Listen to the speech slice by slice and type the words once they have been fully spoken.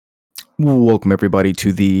Welcome everybody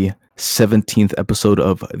to the 17th episode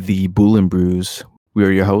of the Bull and Brews. We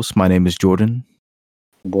are your hosts. My name is Jordan.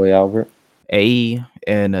 Boy Albert.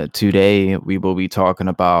 And today we will be talking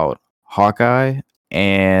about Hawkeye,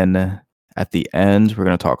 and at the end we're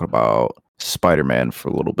going to talk about Spider-Man for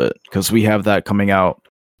a little bit because we have that coming out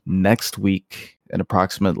next week in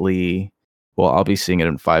approximately, well, I'll be seeing it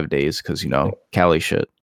in 5 days because, Cali shit.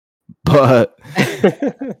 But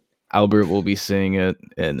Albert will be seeing it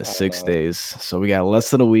in 6 days. So we got less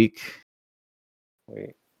than a week.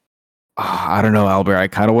 Wait. I don't know, Albert. I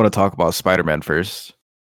kind of want to talk about Spider-Man first.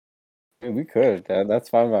 We could. That's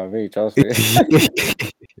fine by me, trust me.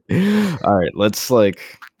 All right, let's dude,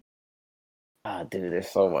 there's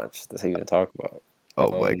so much to even talk about.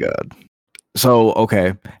 Oh my God. So,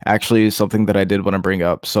 okay. Actually, something that I did want to bring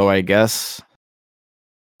up. So I guess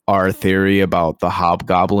our theory about the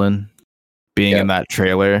Hobgoblin being in that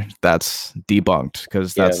trailer, that's debunked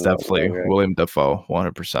because that's definitely William Dafoe,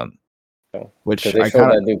 100%. Which they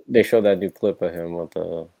showed that new clip of him with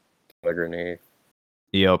the grenade.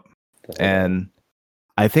 Yep. And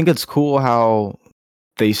I think it's cool how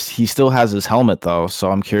he still has his helmet though,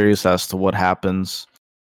 so I'm curious as to what happens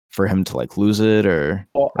for him to lose it or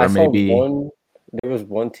maybe there was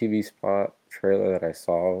one TV spot trailer that I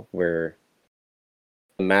saw where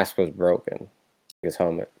the mask was broken, his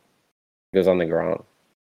helmet. It was on the ground.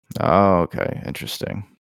 Oh, okay. Interesting.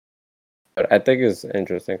 But I think it's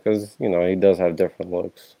interesting because, he does have different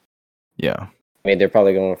looks. Yeah. I mean, they're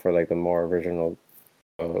probably going for the more original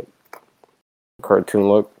cartoon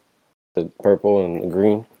look, the purple and the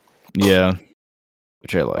green. Yeah.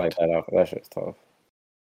 Which I liked. I like that outfit. That shit's tough.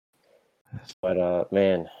 But,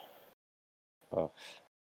 man. Oh.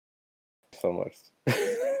 So much.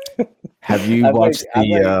 Have you watched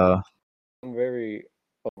I'm very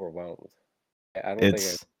overwhelmed. I think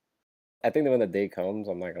that when the day comes,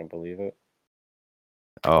 I'm not gonna believe it.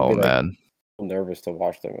 Oh man, I'm nervous to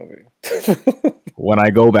watch the movie. When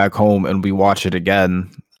I go back home and we watch it again,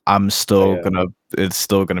 it's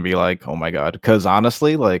still gonna be like, oh my God. Because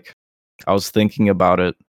honestly, I was thinking about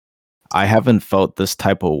it. I haven't felt this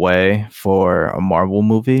type of way for a Marvel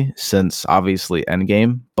movie since obviously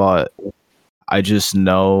Endgame, but I just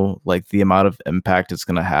know the amount of impact it's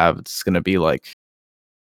gonna have. It's gonna be like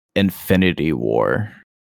Infinity War,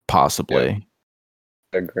 possibly.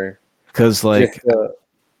 Yeah, I agree. Because I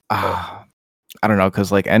don't know.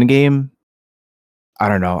 Because Endgame, I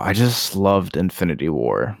don't know. I just loved Infinity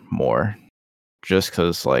War more, just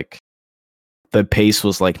because the pace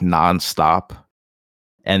was nonstop,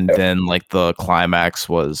 and then the climax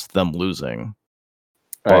was them losing.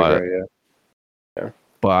 But, I agree. Yeah.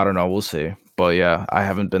 But I don't know. We'll see. But yeah, I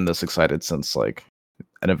haven't been this excited since an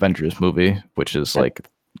Avengers movie, which is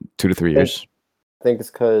 2 to 3 years. I think it's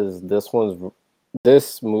because this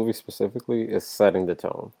movie specifically is setting the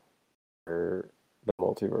tone for the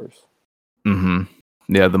multiverse. Mm-hmm.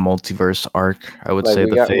 Yeah, the multiverse arc. I would say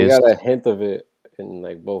we got a hint of it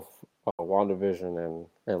in both WandaVision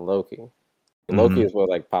and Loki. Mm-hmm. Loki is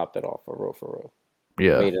what popped it off for real.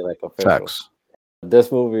 Yeah, made it official. Facts. This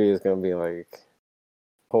movie is gonna be a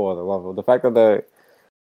whole other level. The fact that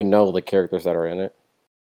the characters that are in it,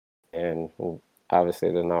 and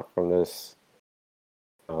obviously they're not from this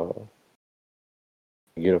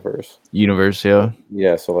universe. Yeah.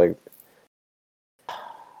 Yeah, so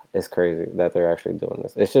it's crazy that they're actually doing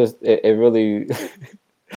this. It's just it really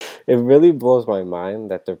it really blows my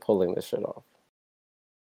mind that they're pulling this shit off.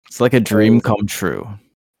 It's like a dream come true.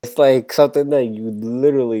 It's something that you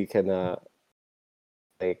literally cannot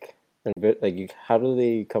how do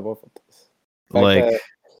they come up with this?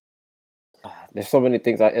 There's so many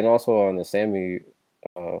things, and also on the Sammy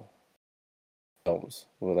films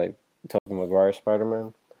with Tobey Maguire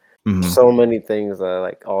Spider-Man. Mm-hmm. So many things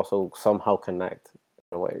that also somehow connect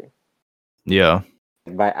in a way. Yeah.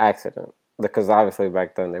 By accident, because obviously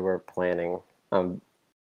back then they were planning on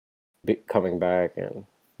coming back and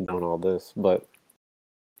doing all this, but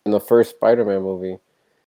in the first Spider-Man movie,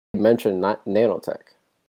 he mentioned not nanotech.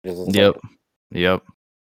 Yep.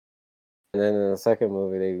 And then in the second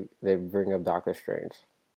movie, they bring up Doctor Strange.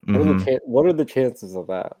 What are the chances of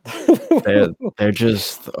that? they're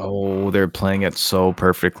just they're playing it so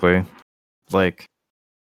perfectly. And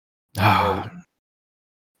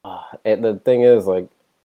the thing is,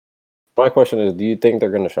 my question is, do you think they're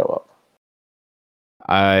going to show up?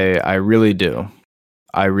 I really do.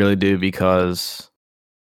 I really do, because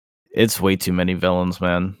it's way too many villains,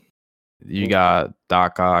 man. You got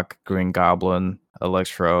Doc Ock, Green Goblin,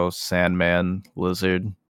 Electro, Sandman,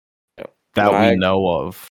 Lizard. That we know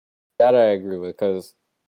of. That I agree with, because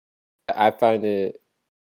I think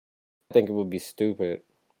it would be stupid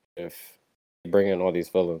if you bring in all these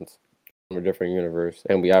villains from a different universe,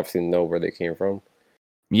 and we obviously know where they came from,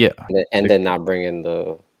 Yeah, and then not bring in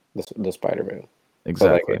the Spider-Man. So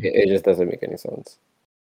like exactly. it just doesn't make any sense.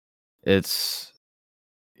 It's,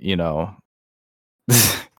 you know,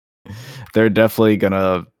 they're definitely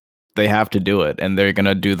gonna they have to do it, and they're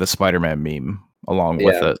gonna do the Spider-Man meme along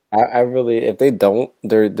with Yeah, it. I really, if they don't,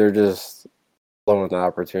 they're just blowing the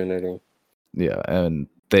opportunity. Yeah, and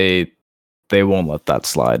they won't let that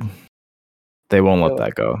slide. They won't let Yeah,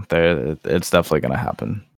 that go. It's definitely gonna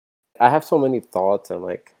happen. I have so many thoughts and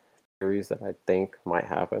like theories that I think might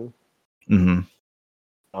happen. Hmm.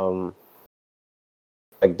 Um,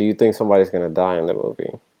 like, do you think somebody's gonna die in the movie?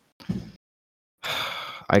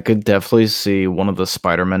 I could definitely see one of the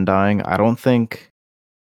Spider-Men dying. I don't think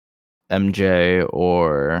MJ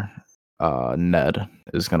or Ned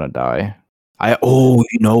is gonna die. You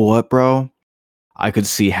know what, bro? I could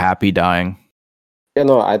see Happy dying. Yeah,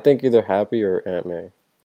 no, I think either Happy or Aunt May.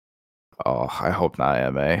 Oh, I hope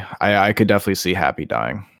not MA. I could definitely see Happy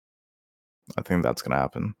dying. I think that's gonna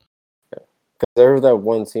happen. Yeah, because there was that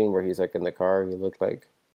one scene where he's like in the car, he looked like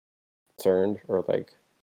concerned or like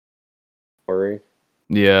worried.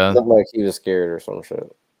 Yeah, Looked like he was scared or some shit.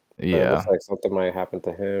 But it looks yeah. like something might happen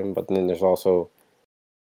to him. But then there was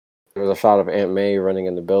a shot of Aunt May running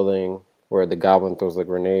in the building where the Goblin throws the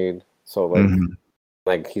grenade. So Mhm.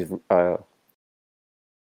 like he's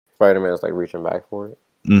Spider Man is like reaching back for it.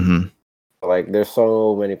 Mhm. Like there's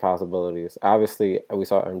so many possibilities. Obviously, we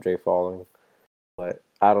saw MJ falling, but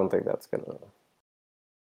I don't think that's gonna.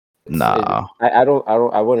 Nah.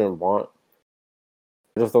 I wouldn't want.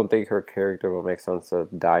 I just don't think her character will make sense to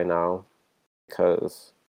die now,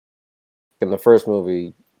 because in the first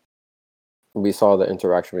movie we saw the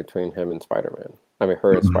interaction between him and Spider Man. I mean,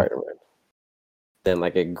 her and Mhm. Spider Man. Then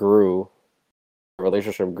like it grew, the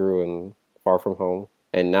relationship grew in Far From Home,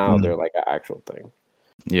 and now Mhm. they're like an actual thing.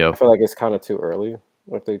 I Yep. feel like it's kind of too early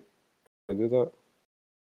if they do that.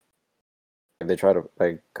 If they try to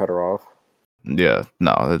like cut her off. Yeah.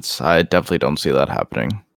 No, I definitely don't see that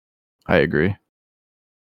happening. I agree.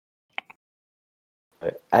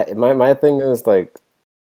 My thing is like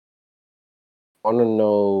I want to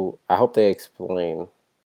know. I hope they explain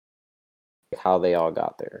how they all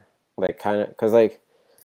got there. Like kind of because like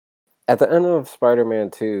at the end of Spider-Man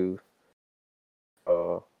 2,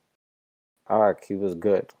 uh, Ock, he was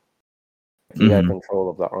good. He had Mhm. control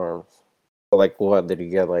of the arms. But like, what did he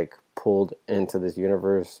get like pulled into this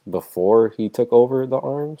universe before he took over the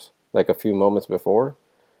arms? Like a few moments before,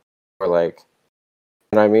 or like,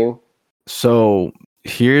 you know what I mean? So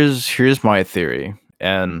here's my theory,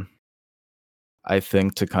 and I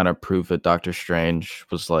think to kind of prove it, Doctor Strange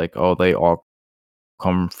was like, "Oh, they all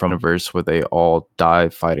come from a universe where they all die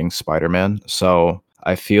fighting Spider-Man." So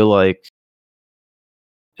I feel like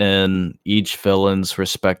in each villain's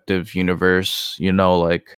respective universe,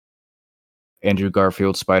 like Andrew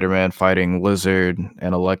Garfield Spider-Man fighting Lizard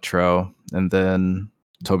and Electro, and then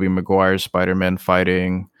Tobey Maguire's Spider-Man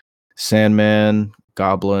fighting Sandman,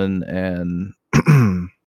 Goblin, and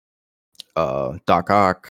Doc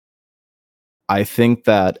Ock. I think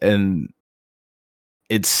that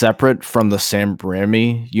it's separate from the Sam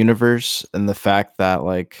Raimi universe and the fact that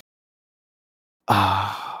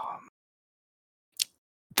ah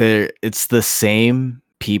it's the same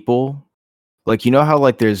people. Like, you know how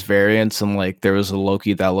there's variants and there was a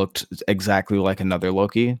Loki that looked exactly like another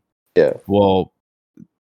Loki? Yeah, Well,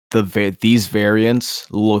 these variants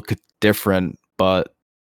look different, but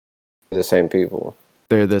the same people.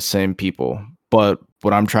 they're the same people. But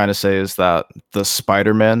what I'm trying to say is that the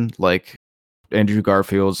Spider-Man, like Andrew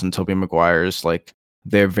Garfield's and Tobey Maguire's,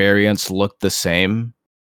 their variants look the same,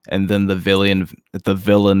 and then the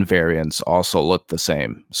villain variants also look the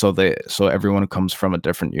same. So everyone comes from a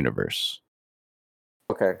different universe.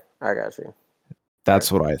 Okay, I got you. All right.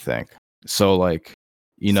 That's what I think. So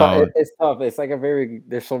you So know, it's tough. It's like a very.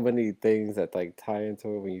 There's so many things that like tie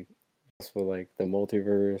into it when you with like the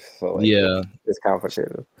multiverse. So like yeah. it's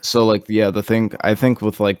complicated. So yeah, the thing I think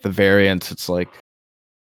with the variants, it's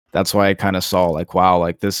that's why I kind of saw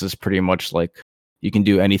wow, this is pretty much you can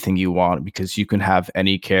do anything you want because you can have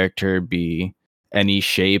any character be any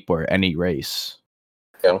shape or any race.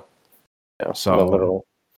 Yeah, yeah, the So literal.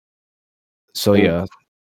 so And yeah,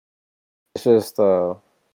 it's just dude,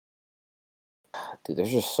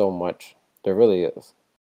 there's just so much. There really is.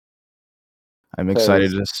 I'm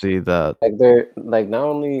excited Because to see that. like they're like not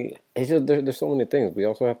only it's just there's so many things. We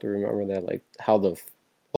also have to remember that like how the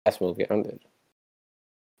last movie ended.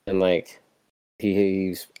 And like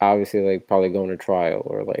he's obviously like probably going to trial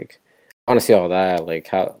or like I want to see all that like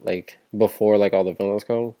how like before like all the villains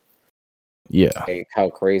come. Yeah. like how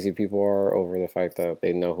crazy people are over the fact that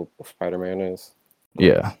they know who Spider-Man is.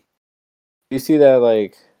 Yeah. You see that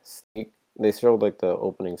like they showed like the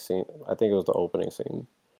opening scene. I think it was the opening scene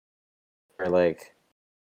where like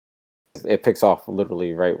it picks off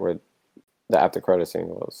literally right where the after credit scene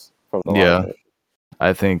was from the last Yeah. movie.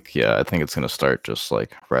 I think it's gonna start just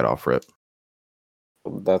like right off rip.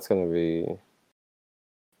 That's gonna be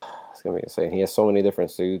it's gonna be insane. He has so many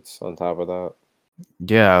different suits on top of that.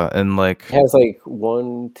 Yeah, and like He has like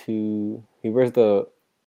one, two. He wears the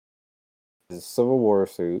Civil War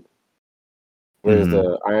suit. Wears mhm,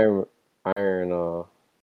 the Iron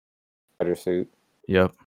Spider suit,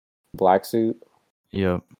 yep, black suit.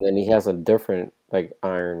 yep. Then he has a different like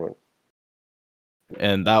iron one.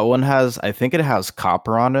 And that one has I think it has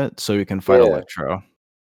copper on it, so you can fight Yeah, Electro.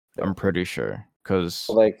 yeah. I'm pretty sure. Cause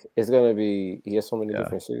Like it's gonna be. He has so many yeah,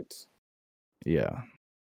 different suits. yeah.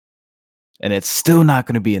 And it's still not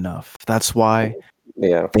gonna be enough. That's why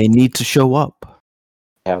Yeah, they need to show up.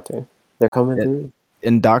 they have to. They're coming And, through.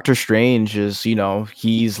 and Doctor Strange is,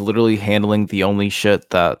 he's literally handling the only shit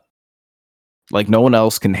that like no one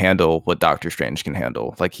else can handle what Doctor Strange can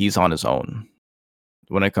handle. Like he's on his own.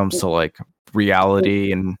 When it comes to like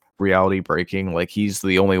reality and reality breaking, like he's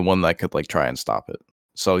the only one that could like try and stop it.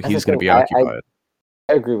 So That's the he's gonna thing. be I occupied.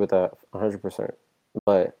 I agree with that 100%.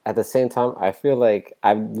 But at the same time, I feel like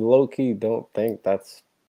I low key don't think that's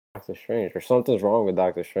Doctor Strange or something's wrong with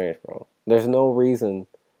Doctor Strange, bro. There's no reason.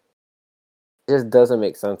 It just doesn't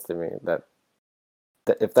make sense to me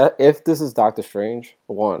if this is Doctor Strange,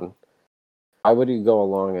 one, why would he go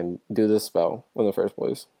along and do this spell in the first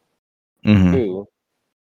place? Hmm. Two,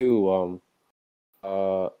 two,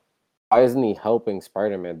 uh, why isn't he helping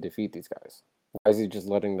Spider-Man defeat these guys? Why is he just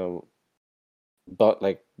letting them? But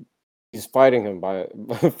like he's fighting him by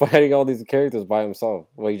fighting all these characters by himself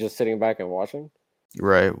while he's just sitting back and watching.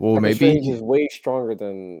 Right. Well, Doctor maybe. Strange is way stronger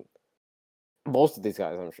than most of these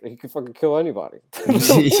guys. I'm sure he could fucking kill anybody.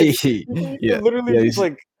 He Yeah. could literally Yeah. just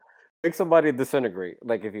like make somebody disintegrate,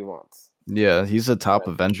 like if he wants. Yeah. He's a top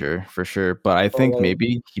Right. Avenger for sure. But I So think like,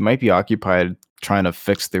 maybe he might be occupied trying to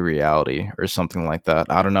fix the reality or something like that.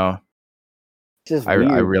 I don't know. it's just I weird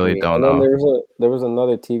to really me. don't And then know. there was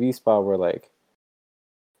another TV spot where like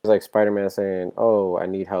it was like Spider-Man saying, "Oh, I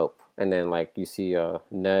need help," and then like you see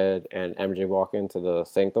Ned and MJ walk into the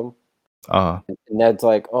sanctum. Uh. Ned's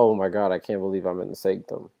like, "Oh my god, I can't believe I'm in the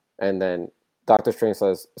sanctum." And then Doctor Strange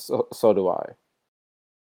says, "So do I."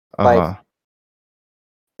 Like, Uh.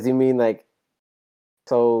 does he mean like,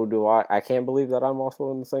 "So do I"? I can't believe that I'm also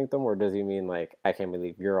in the sanctum, or does he mean like, "I can't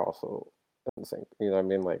believe you're also in the sanctum"? You know what I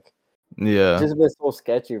mean? Like, it's Yeah. just been so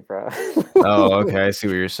sketchy, bro. Oh, okay. I see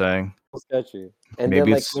what you're saying. So sketchy. And then like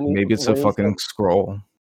Maybe it's a when he said fucking scroll.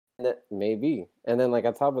 that maybe, and then like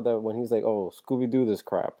on top of that, when he's like, "Oh, Scooby Doo, this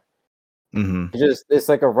crap." Hmm. It's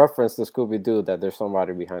like a reference to Scooby Doo that there's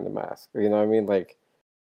somebody behind the mask. You know what I mean? Like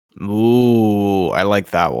Ooh, I like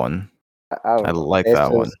that one. I I don't know. like It's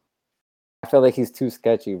that one. just I feel like he's too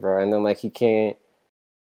sketchy, bro. And then like he can't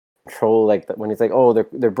control like when he's like, oh,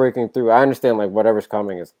 they're breaking through. I understand like whatever's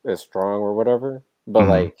coming is strong or whatever, but Mhm.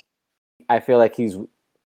 like I feel like he's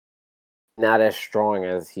not as strong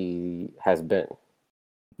as he has been.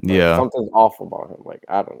 Like Yeah. something's off about him. Like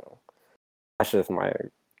I don't know. That's just my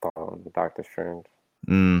thought on Doctor Strange.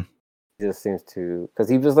 Mm, He just seems to because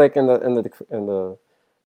he was like in the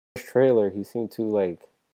trailer. He seemed to like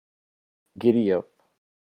giddy up.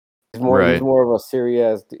 He's right. more of a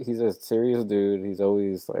serious. He's a serious dude. He's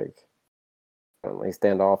always like I don't know, he's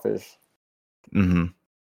standoffish. Mhm.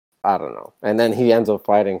 I don't know. And then he ends up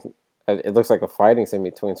fighting. It looks like a fighting scene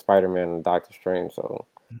between Spider-Man and Doctor Strange. So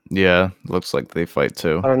Yeah, looks like they fight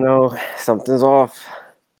too. I don't know. Something's off.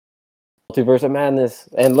 Multiverse of Madness.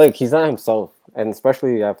 And look, he's not himself. And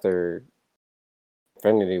especially after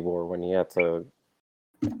Infinity War, when he had to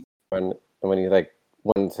when he like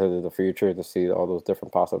went into the future to see all those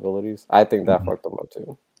different possibilities. I think that Mhm. fucked him up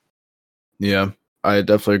too. Yeah, I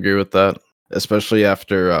definitely agree with that, especially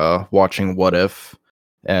after watching What If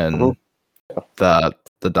Mhm. and Yeah. that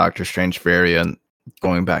the Doctor Strange variant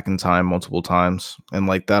going back in time multiple times, and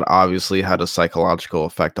like that obviously had a psychological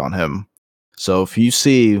effect on him. So if you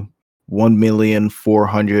see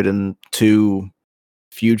 1,402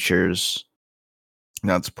 futures,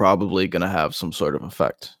 that's probably gonna have some sort of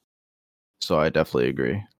effect. So I definitely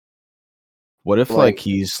agree. What if like Like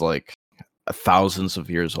he's like thousands of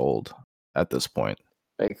years old at this point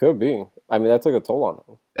it could be. I mean, that took a toll on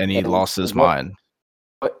him. and he And lost his mind?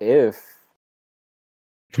 what if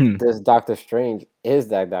Hmm. this Doctor Strange is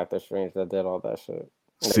that Doctor Strange that did all that shit?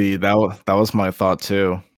 Like, See, that was my thought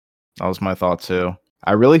too. That was my thought too.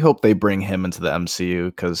 I really hope they bring him into the MCU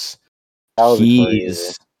because That would be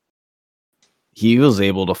crazy. He was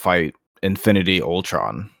able to fight Infinity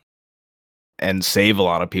Ultron and save a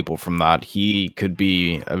lot of people from that. He could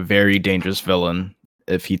be a very dangerous villain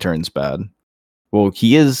if he turns bad. Well,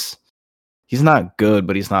 he's not good,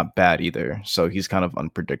 but he's not bad either. So he's kind of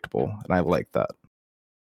unpredictable, and I like that.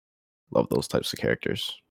 Love those types of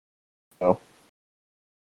characters. Oh.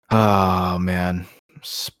 Oh man.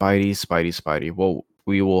 Spidey. Well,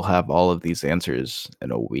 we will have all of these answers in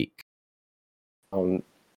a week. Um,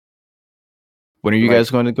 When are you guys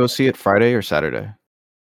going to go see it? Friday or Saturday?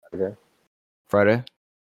 Saturday. Friday?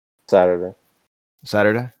 Saturday?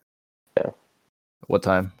 Yeah. What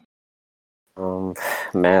time?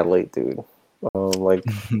 Mad late, dude. Like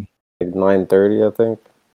 9:30, I think.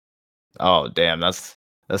 Oh damn, that's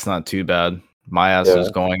not too bad. My ass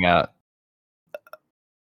is going at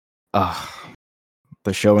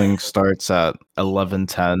the showing starts at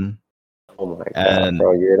 11:10. Oh my god,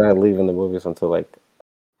 bro! You're not leaving the movies until like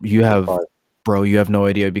you have no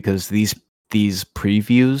idea because these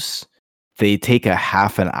previews, they take a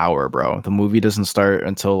half an hour, bro. The movie doesn't start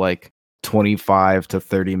until like 25 to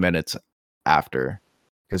 30 minutes after,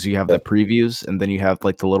 because you have the previews and then you have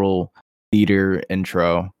like the little theater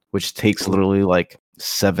intro, which takes literally like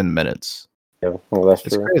 7 minutes. Yeah, well, that's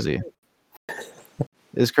it's true. Crazy.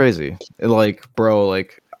 It's crazy. Like, bro,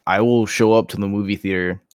 like I will show up to the movie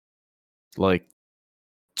theater like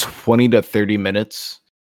 20 to 30 minutes,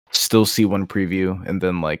 still see one preview, and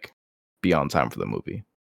then like be on time for the movie.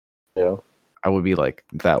 Yeah. I would be like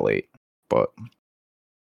that late, but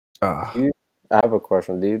I have a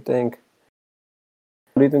question. What do you think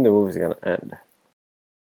the movie's gonna end?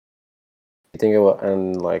 You think it will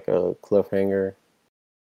end like a cliffhanger?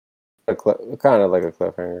 Kind of like a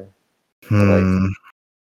cliffhanger.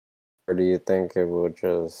 Or do you think it will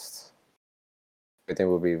just everything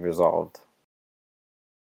will be resolved?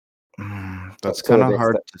 That's kind of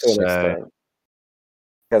hard to say.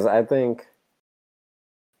 Because I think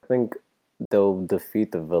they'll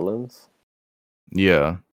defeat the villains.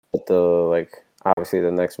 Yeah. But obviously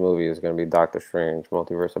the next movie is going to be Doctor Strange,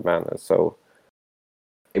 Multiverse of Madness. So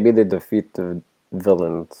maybe they defeat the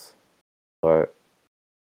villains, but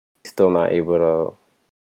still not able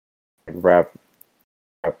to wrap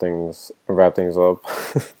things up.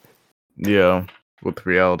 Yeah, with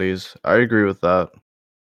realities. I agree with that.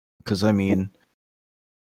 Because I mean,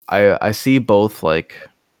 I see both like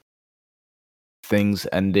things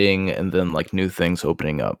ending and then like new things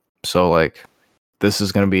opening up. So like this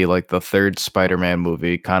is gonna be like the third Spider-Man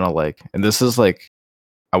movie, kind of like, and this is like,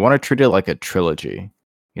 I want to treat it like a trilogy.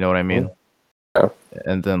 You know what I mean? Yeah.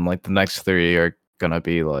 And then like the next three are gonna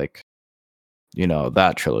be like, you know,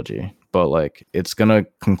 that trilogy. But like it's gonna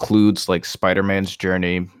conclude like Spider-Man's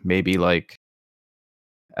journey, maybe like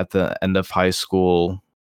at the end of high school.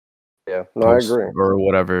 Yeah, no, I agree. Or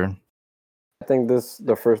whatever. I think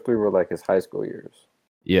the first three were like his high school years.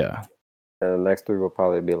 Yeah. And the next three will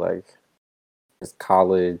probably be like his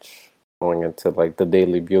college, going into like the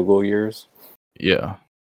Daily Bugle years. Yeah.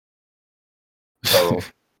 So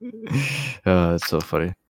that's so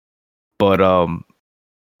funny. But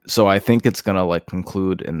so I think it's gonna like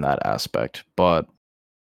conclude in that aspect, but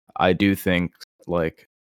I do think like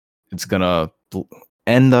it's gonna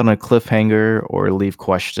end on a cliffhanger or leave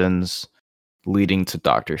questions leading to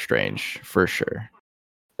Doctor Strange for sure.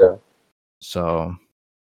 Yeah. So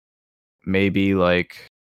maybe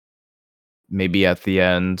at the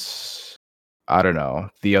end, I don't know,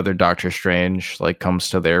 the other Doctor Strange like comes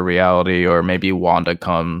to their reality, or maybe Wanda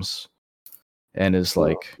comes and is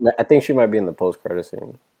like, I think she might be in the post-credit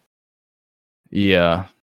scene. Yeah.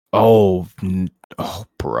 Oh,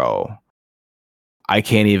 bro. I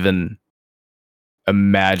can't even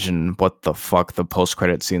imagine what the fuck the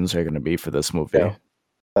post-credit scenes are going to be for this movie. Yeah.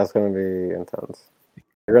 That's going to be intense.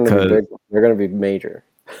 They're going to be big. They're going to be major.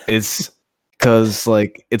 It's because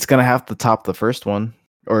like it's going to have to top the first one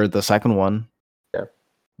or the second one. Yeah.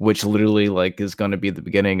 Which literally like is going to be the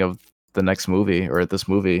beginning of the next movie or this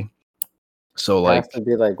movie. So it like has to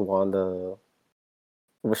be like Wanda.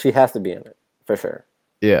 Well, she has to be in it for sure.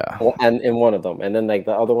 Yeah. And in one of them, and then like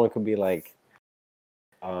the other one could be like,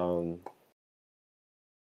 I don't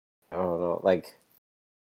know. Like,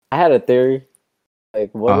 I had a theory.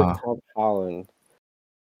 Like, what if Tom Holland,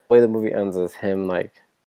 the way the movie ends is him like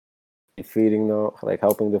defeating them, like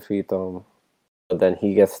helping defeat them, but then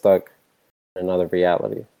he gets stuck in another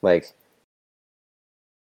reality. Like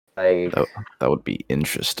that would be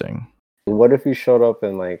interesting. What if he showed up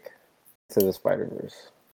in like to the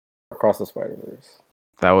Spider-Verse, across the Spider-Verse?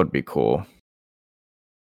 That would be cool.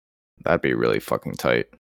 That'd be really fucking tight.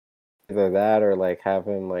 Either that or like have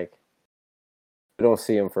him like we don't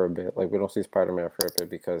see him for a bit. Like we don't see Spider-Man for a bit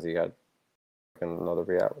because he got in another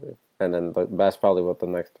reality. And then that's probably what the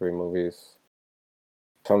next 3 movies,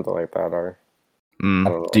 something like that, are. I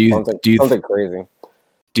don't know, something crazy.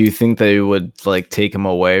 Do you think they would like take him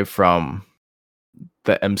away from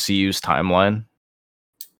the MCU's timeline?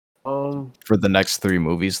 For the next 3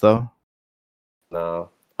 movies, though? No,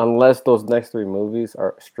 unless those next 3 movies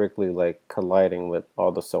are strictly like colliding with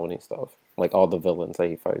all the Sony stuff, like all the villains that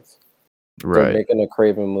he fights. They're Right. making a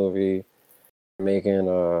Craven movie, making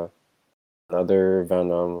another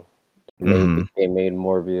Venom. They made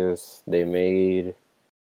Morbius. They made.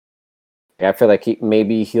 I feel like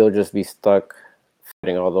maybe he'll just be stuck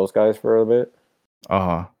fighting all those guys for a bit.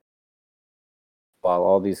 Uh-huh. While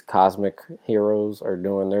all these cosmic heroes are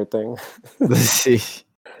doing their thing.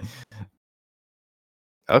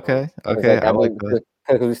 Okay. Like, I like that.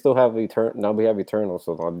 because we still have now we have Eternal,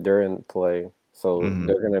 so they're in play. So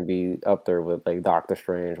they're gonna be up there with like Doctor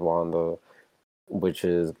Strange, Wanda,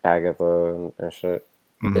 witches, Agatha, and shit.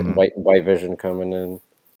 White Vision coming in.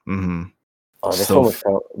 Oh, there's so much,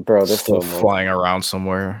 bro. There's so much flying around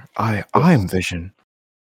somewhere. I'm Vision.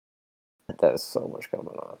 There's so much coming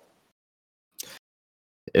on.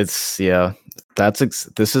 It's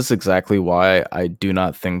this is exactly why I do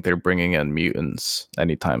not think they're bringing in mutants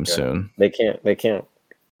anytime soon. They can't. They can't.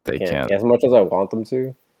 As much as I want them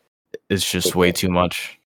to, it's just way too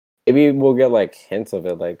much. Maybe we'll get like hints of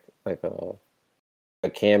it, like a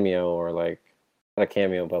cameo, or like not a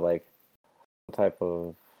cameo, but like some type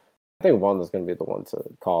of. I think Wanda's gonna be the one to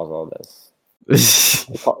cause all this.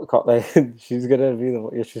 Like, she's gonna be the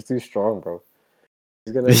one. She's too strong, bro.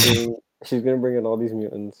 She's gonna bring in all these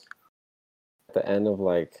mutants at the end of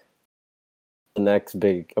like the next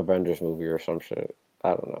big Avengers movie or some shit. I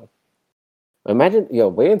don't know. Imagine,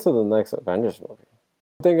 wait until the next Avengers movie.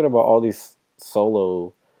 I'm thinking about all these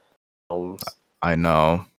solo films. I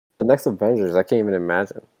know. The next Avengers, I can't even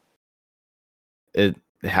imagine. It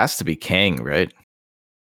has to be Kang, right?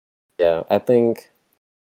 Yeah, I think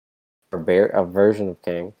a version of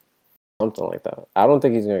Kang, something like that. I don't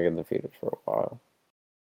think he's gonna get defeated for a while.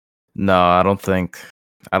 No, I don't think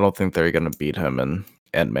they're gonna beat him in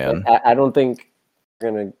Ant-Man. I don't think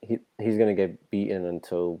he's gonna get beaten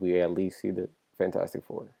until we at least see the Fantastic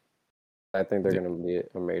Four. I think they're gonna be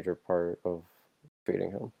a major part of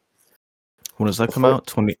beating him. When does that come out?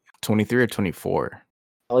 2023 or 24?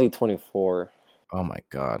 Probably 24. Oh my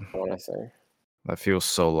god. I want to say. That feels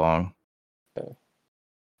so long. Yeah.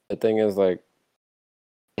 The thing is, like,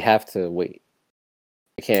 you have to wait.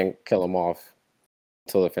 You can't kill him off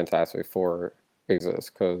until the Fantastic Four exists,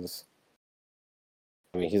 because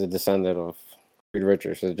he's a descendant of Reed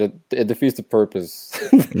Richards. So it defeats the purpose.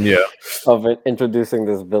 Of it introducing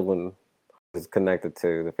this villain is connected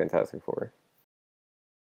to the Fantastic Four.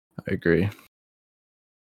 I agree.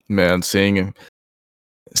 Man, seeing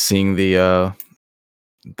the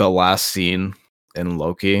last scene in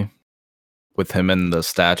Loki with him in the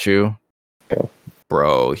statue,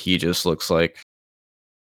 bro, he just looks like.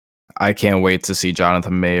 I can't wait to see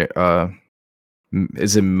Jonathan Mayer.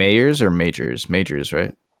 Is it Mayers or Majors? Majors,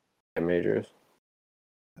 right? Yeah, Majors.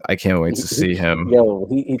 I can't wait to see him.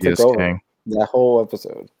 He took over King. That whole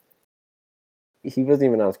episode. He wasn't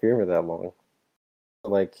even on screen for that long.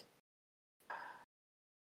 Like,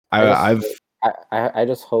 I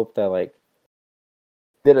just hope that like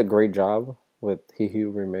did a great job with He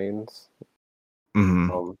Who Remains.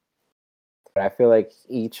 But I feel like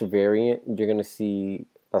each variant you're gonna see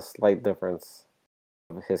a slight difference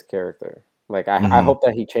of his character. Like I hope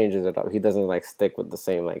that he changes it up. He doesn't like stick with the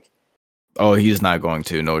same like. Oh, he's not going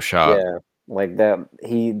to. No shot. Yeah, like that.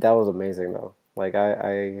 That was amazing though. Like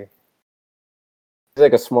he's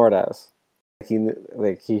like a smart ass. He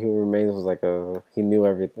Who Remains was like he knew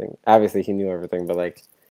everything. Obviously, he knew everything, but like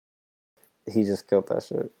he just killed that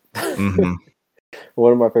shit.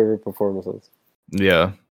 One of my favorite performances.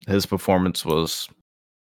 Yeah, his performance was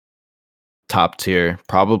top tier.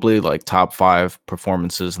 Probably like top 5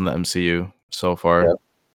 performances in the MCU so far.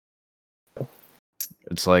 Yep.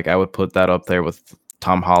 It's like I would put that up there with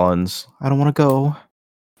Tom Holland's I Don't Want to Go.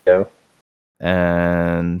 Yeah.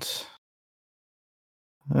 And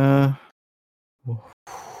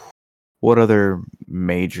what other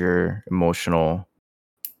major emotional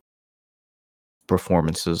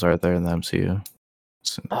performances are there in the MCU?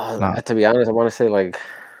 To be honest, I want to say like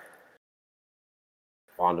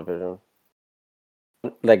WandaVision.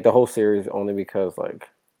 Like the whole series, only because like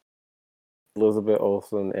Elizabeth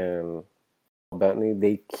Olsen and Bettany,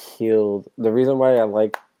 they killed. The reason why I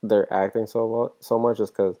like their acting so much is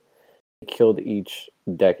because they killed each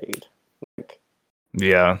decade. Like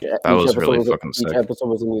Yeah, Yeah, that was really fucking each sick. episode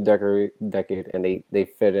was a new decade, and they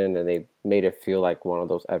fit in and they made it feel like one of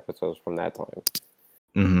those episodes from that time.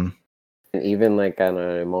 Hmm. And even like on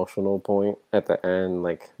an emotional point at the end,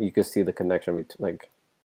 like you could see the connection between like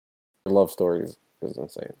the love stories is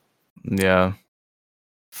insane. Yeah.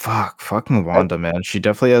 Fucking I, Wanda, man. She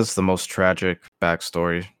definitely has the most tragic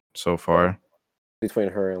backstory so yeah, far. between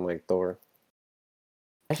her and like Thor.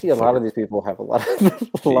 Actually, a lot Thor. of these people have a lot of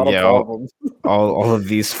a lot of Yeah, problems. all of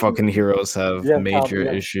these fucking heroes have major You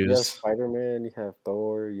have issues. Spider Man, you have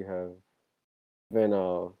Thor, you have even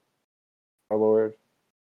our Lord.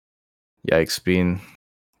 Yikes, being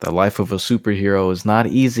the life of a superhero is not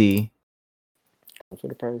easy. Comes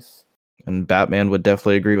with a price. And Batman would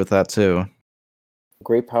definitely agree with that too.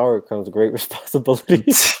 Great power comes great responsibility.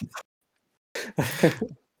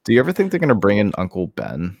 Do you ever think they're gonna bring in Uncle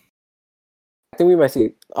Ben? I think we might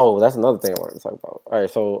see. Oh, that's another thing I wanted to talk about. All right,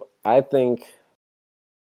 so I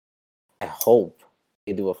hope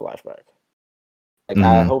they do a flashback. Like,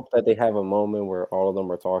 I Hmm. hope that they have a moment where all of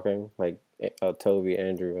them are talking, like Toby,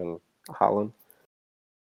 Andrew, and Holland,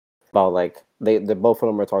 about like they both of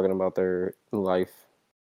them are talking about their life,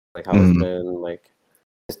 like how it's Hmm. been, like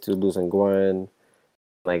this dude losing Gwen,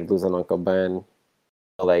 like losing Uncle Ben.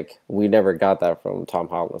 But, like we never got that from Tom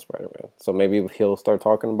Holland Spider Man, so maybe he'll start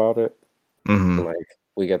talking about it, Hmm. and like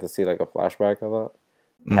we get to see like a flashback of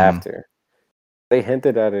that. Have Hmm. to. They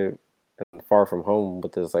hinted at it in Far From Home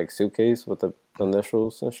with this like suitcase with the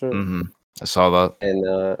initials and shit, Hmm. I saw that.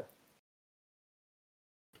 and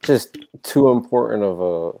just too important of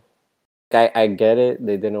a. I get it.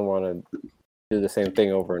 They didn't want to do the same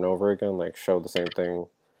thing over and over again, like show the same thing.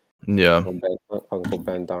 Yeah. Uncle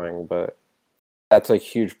Ben dying, but that's a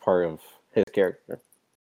huge part of his character.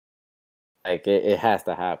 Like it has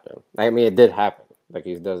to happen. I mean, it did happen. Like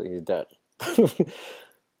he's dead.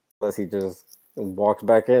 Unless he just walks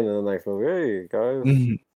back in and the next movie, hey guys,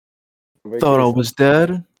 Mhm. Thought I vacation. was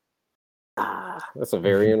dead. That's a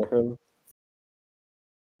variant of him.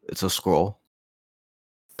 It's a scroll.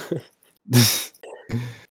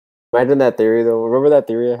 Imagine that theory though. Remember that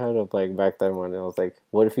theory I had of like back then when I was like,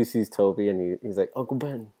 what if he sees Toby and he's like, Uncle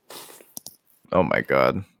Ben? Oh my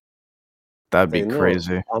god. That'd be Say no,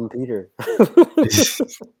 crazy. I'm Peter.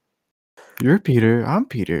 You're Peter. I'm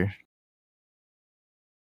Peter.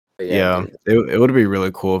 But yeah, Yeah, dude. it would be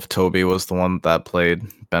really cool if Toby was the one that played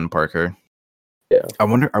Ben Parker. Yeah. I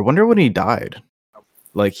wonder when he died.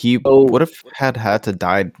 Like he So would have had to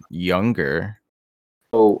die younger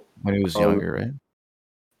so when he was um younger, right?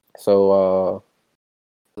 so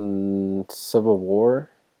Civil War.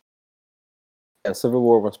 Yeah, Civil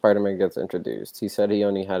War when Spider-Man gets introduced, he said he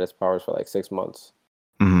only had his powers for like 6 months.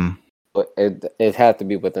 Hmm. But it had to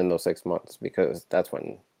be within those 6 months because that's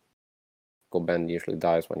when Uncle Ben usually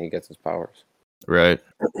dies when he gets his powers. Right.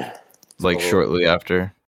 Like So shortly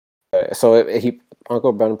after. he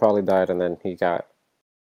Uncle Ben probably died and then he got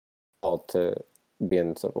called to be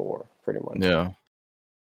in Civil War pretty much. Yeah.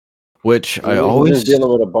 Which I He's just always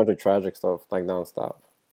dealing with a bunch of tragic stuff like nonstop.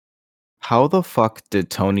 how the fuck did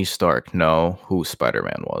Tony Stark know who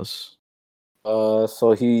Spider-Man was?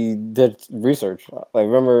 So he did research. Like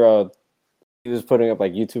remember, he was putting up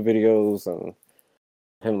like YouTube videos and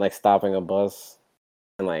him like stopping a bus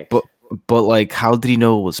and like But but like how did he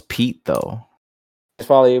know it was Pete though? he's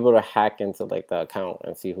probably able to hack into like the account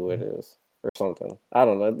and see who it is or something. I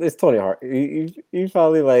don't know. It's Tony Hart. He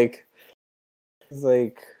probably like he's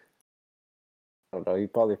like I don't know. He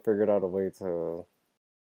probably figured out a way to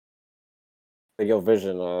like yo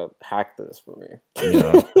Vision hack this for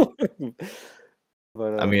Yeah. me.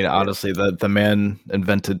 But I mean, yeah. honestly, the man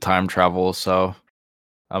invented time travel, so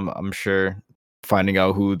I'm sure finding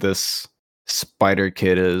out who this Spider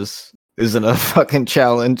Kid is isn't a fucking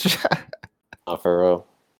challenge. Not for real.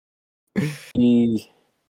 He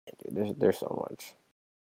dude, there's so much.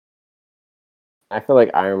 I feel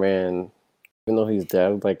like Iron Man, even though he's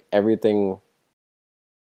dead, like everything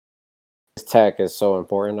his tech is so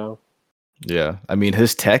important now. Yeah, I mean,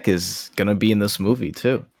 his tech is gonna be in this movie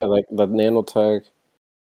too. Like the nanotech,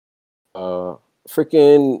 uh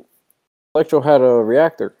freaking Electro had a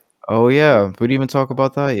reactor Oh yeah, we didn't even talk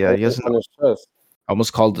about that. Yeah, he hasn't. on his chest. I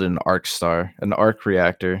almost called it an arc star, an arc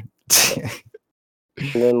reactor.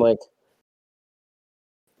 And then like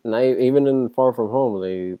even in Far From Home,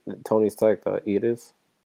 they Tony's tech, the hiatus,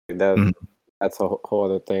 Mhm. that's a whole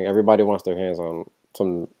other thing. Everybody wants their hands on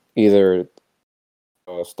some either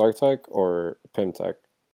Stark tech or Pym tech.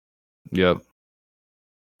 Yep.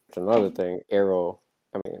 Which another thing, Arrow.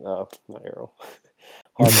 I mean, not Arrow.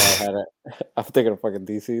 Hawkeye had it. I'm thinking of fucking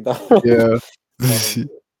DC though. Yeah.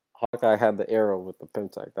 um, Hawkeye had the arrow with the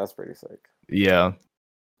Pimtech. That's pretty sick. Yeah,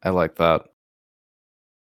 I like that.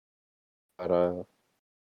 But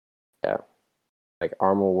yeah, like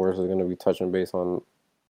Armor Wars is gonna be touching base on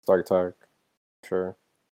Stark Talk, sure.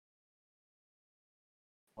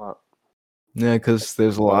 Wow. Yeah, because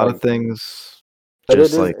there's a But lot like, of things but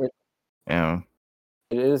just like, you know,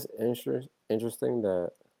 it is interesting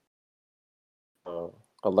that uh,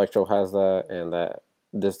 Electro has that, and that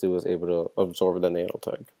this dude was able to absorb the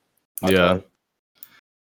nanotech. yeah, Okay.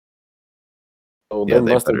 So yeah, there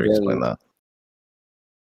they must have better explain been. that.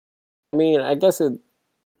 I mean, I guess it,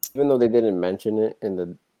 even though they didn't mention it in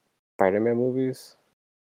the Spider-Man movies,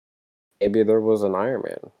 maybe there was an Iron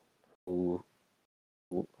Man who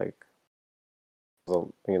like,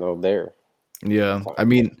 there. Yeah, I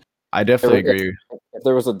mean, I definitely If, agree. if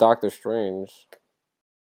there was a Doctor Strange,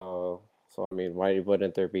 so I mean, why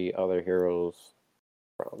wouldn't there be other heroes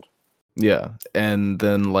around? Yeah, and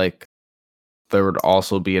then like there would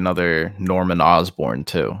also be another Norman Osborn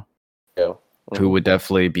too, Yeah. who Hmm. would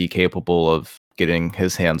definitely be capable of getting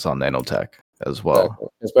his hands on nanotech as well. Exactly.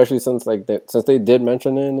 Especially since since they did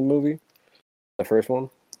mention it in the movie, the first one,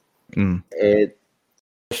 Mm. it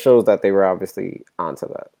shows that they were obviously onto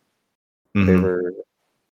that. They Hmm. were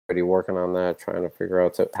already working on that, trying to figure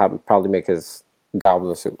out to how probably make his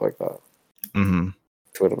goblin suit like that. Hmm.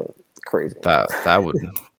 Which would have been crazy.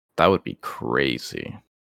 That would be crazy.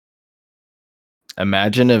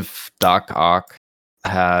 Imagine if Doc Ock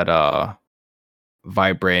had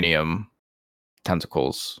vibranium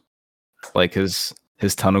tentacles, like his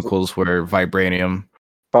tentacles were vibranium.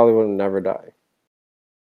 Probably would never die.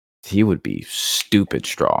 He would be stupid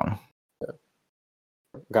strong. Yeah.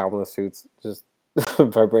 Goblin suits just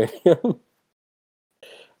vibranium.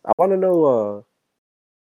 I want to know.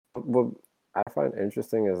 What I find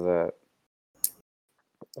interesting is that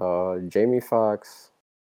Jamie Foxx,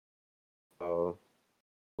 uh,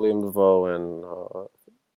 William Dafoe, and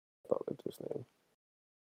what's his name,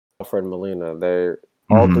 Alfred Molina. They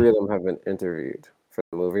all Hmm. three of them have been interviewed for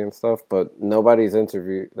the movie and stuff, but nobody's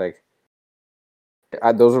interviewed. Like,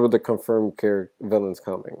 those were the confirmed villains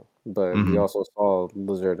coming, but we Hmm. also saw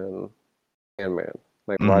Lizard and Ant-Man.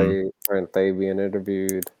 Like, Hmm. why aren't they being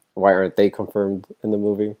interviewed? Why aren't they confirmed in the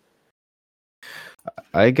movie?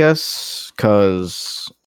 I guess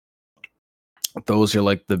because those are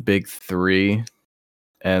like the big three,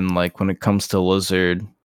 and like when it comes to Lizard,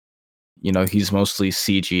 he's mostly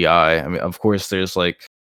CGI. I mean, of course, there's like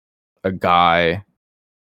a guy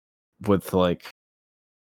with like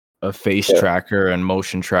a face Yeah, tracker and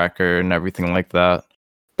motion tracker and everything like that.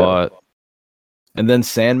 yeah, But and then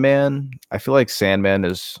Sandman, I feel like Sandman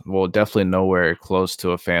is well definitely nowhere close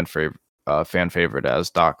to a fan favorite as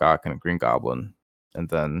Doc Ock and Green Goblin. And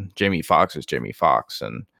then Jamie Foxx is Jamie Foxx,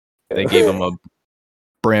 and they gave yeah. him a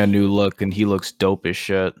brand new look, and he looks dope as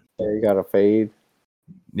shit. Yeah, you got to fade.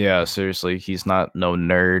 Yeah, seriously, he's not no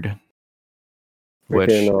nerd.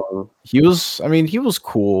 Freaking Which he was. I mean, he was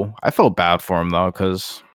cool. I felt bad for him though,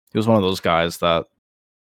 because he was one of those guys that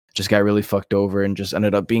just got really fucked over and just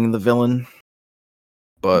ended up being the villain.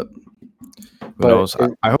 But who but knows?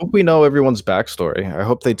 I hope we know everyone's backstory. I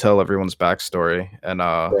hope they tell everyone's backstory and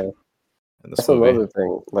yeah, in this that's movie. another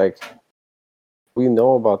thing. Like, we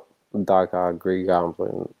know about Doc Ock, Green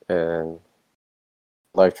Goblin, and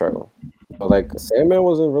Electro, but like Sandman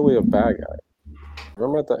wasn't really a bad guy.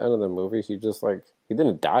 Remember at the end of the movie, he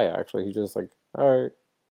didn't die actually. He just like, all right,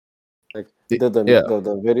 like did Yeah,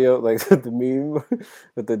 the video, like the meme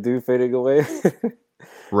with the dude fading away.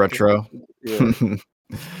 retro. Yeah,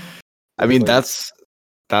 I just mean, like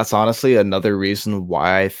that's honestly another reason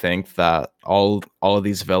why I think that all of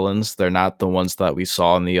these villains, they're not the ones that we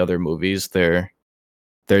saw in the other movies. They're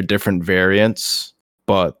different variants,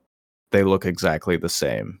 but they look exactly the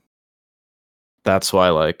same. That's why,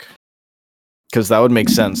 like, because that would make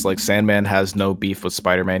sense. Like, Sandman has no beef with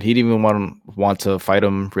Spider-Man. He didn't even want to fight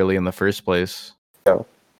him really in the first place. yeah,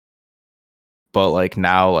 But like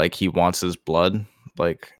now, like he wants his blood.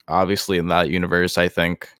 Like obviously in that universe, I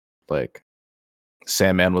think like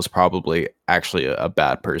Sandman was probably actually a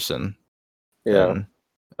bad person yeah, and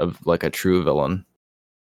of like a true villain.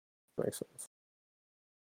 makes sense.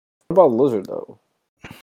 What about Lizard though?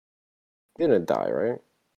 He didn't die, right?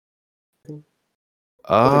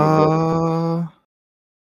 I don't think he did. Uh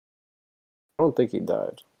I don't think he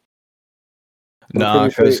died. I'm nah,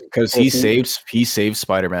 pretty sure because he saved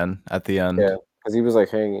Spider-Man at the end. yeah, because he was like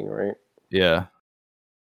hanging, right? Yeah.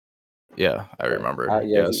 Yeah, I Yeah, remember.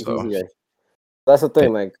 yeah, Yeah, so yeah. That's the they,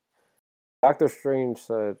 thing. Like Doctor Strange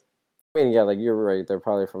said, I mean, yeah, like you're right. They're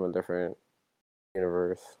probably from a different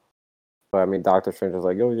universe. But I mean, Doctor Strange was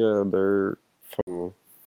like, oh yeah, they're from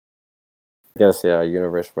I guess a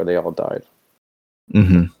universe where they all died.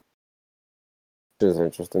 Mm-hmm. Which is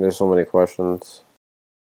interesting. There's so many questions.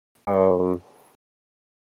 I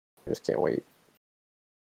just can't wait.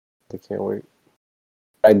 I can't wait.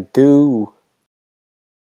 I do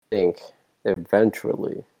think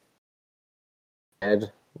eventually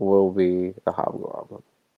Ed will be the Hobgoblin.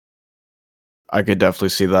 I could definitely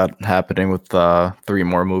see that happening with 3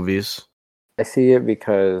 more movies. I see it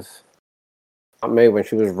because Aunt May, when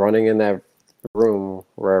she was running in that room,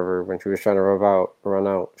 wherever, when she was trying to run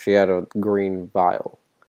out, she had a green vial.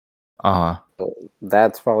 So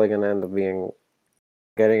that's probably gonna end up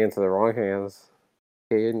getting into the wrong hands.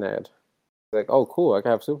 Hey, Ned. Like, oh, cool, I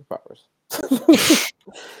can have superpowers.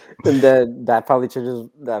 And then that probably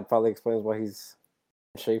explains why he's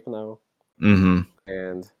in shape now. Mm-hmm.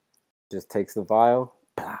 And just takes the vial,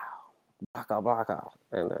 pow, baka baka,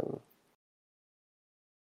 and then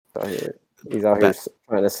he's out here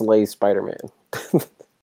trying to slay Spider-Man.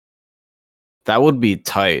 That would be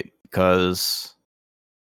tight, because,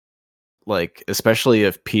 like, especially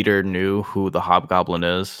if Peter knew who the Hobgoblin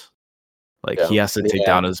is, like, he has to take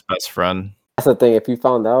down his best friend. That's the thing. If you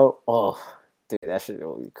found out, oh, dude, that shit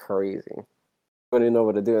would be crazy. You wouldn't know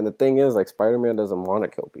what to do. And the thing is, like, Spider-Man doesn't want to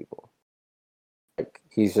kill people. Like,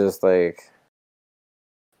 he's just like,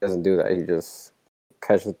 doesn't do that. He just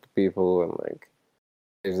catches the people and like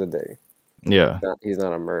saves the day. Yeah. He's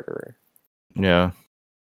not a murderer. Yeah.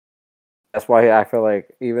 That's why I feel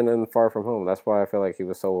like, even in Far From Home, that's why I feel like he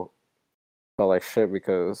was felt like shit,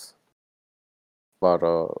 because about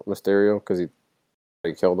Mysterio, because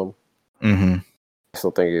he killed him. Mm-hmm. I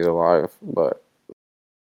still think he's alive, but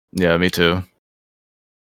yeah, me too.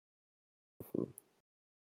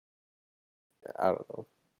 I don't know.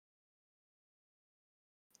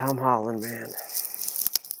 Tom Holland, man.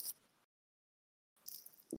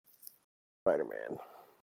 Spider-Man.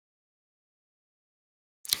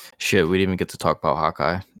 Shit, we didn't even get to talk about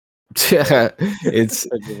Hawkeye. it's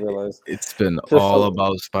been all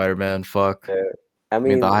about Spider-Man. Fuck. Yeah. I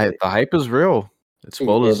mean, the hype is real. It's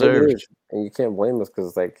well deserved. And you can't blame us,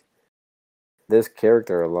 because like this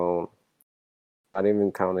character alone, not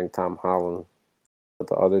even counting Tom Holland, but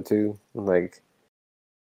the other two, like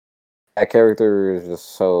that character is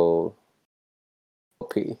just so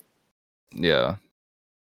OP. Yeah.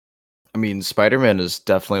 I mean, Spider-Man is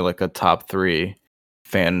definitely like a top 3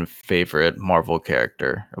 fan favorite Marvel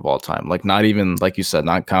character of all time. Like, not even, like you said,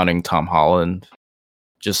 not counting Tom Holland,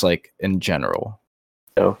 just like in general.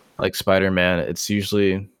 Yeah. Like Spider-Man, it's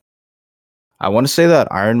usually, I want to say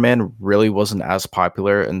that Iron Man really wasn't as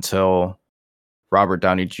popular until Robert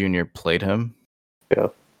Downey Jr. played him. Yeah.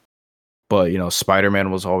 But, you know,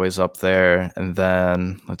 Spider-Man was always up there. And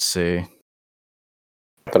then, let's see.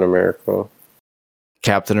 Captain America.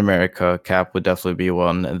 Cap would definitely be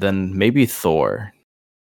one. And then maybe Thor.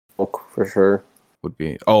 Hulk, for sure. Would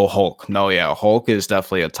be. Oh, Hulk. No, yeah. Hulk is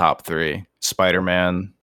definitely a top 3.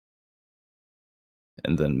 Spider-Man.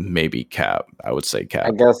 And then maybe Cap. I would say Cap.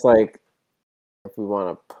 I guess, like, if we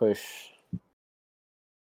want to push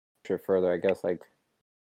it further, I guess, like,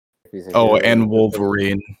 if he's and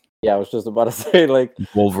Wolverine. Yeah, I was just about to say, like,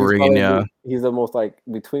 Wolverine, he's the most, like,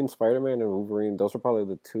 between Spider-Man and Wolverine, those are probably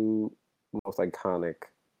the 2 most iconic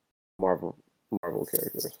Marvel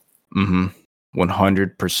characters.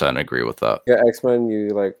 100% agree with that. Yeah, X-Men, you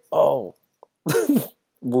like, oh,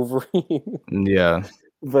 Wolverine. Yeah.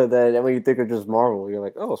 But then when you think of just Marvel, you're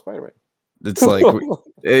like, oh, Spider-Man. It's like,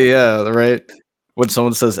 yeah, right? When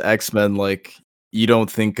someone says X-Men, like, you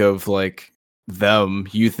don't think of, like, them.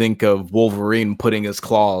 You think of Wolverine putting his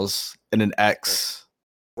claws in an X.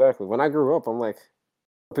 Exactly. When I grew up, I'm like,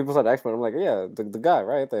 people said X-Men, I'm like, yeah, the guy,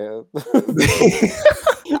 right there.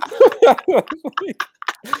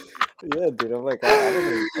 Yeah, dude. I'm like,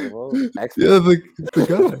 I don't know. X-Men. Yeah, the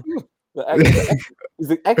guy. He's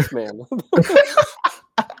the X-Man.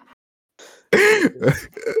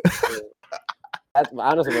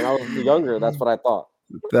 Honestly, when I was younger, that's what I thought.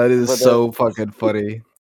 That is so fucking funny.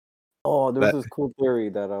 Oh, there was this cool theory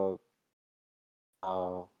that I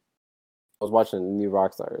was watching New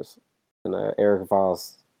Rockstars, and Eric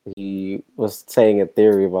Voss, he was saying a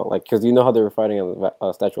theory about, like, because you know how they were fighting on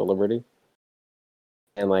the Statue of Liberty,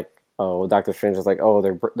 and like, oh, Doctor Strange is like, oh,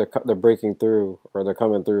 they're breaking through, or they're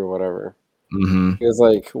coming through, or whatever. He was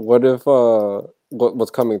like, what if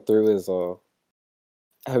what's coming through is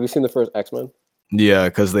have you seen the first X-Men? Yeah,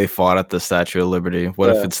 because they fought at the Statue of Liberty. What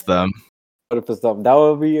if it's them? What if it's them? That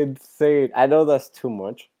would be insane. I know that's too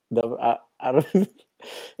much. I don't.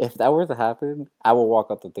 If that were to happen, I will walk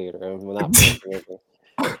out the theater and will not pay anything.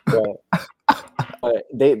 But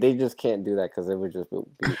they just can't do that, because it would just be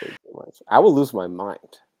way too much. I would lose my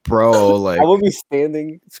mind. bro, I like, would be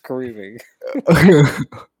standing screaming. But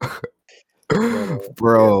yeah,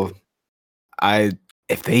 bro, I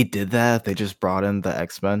if they did that, if they just brought in the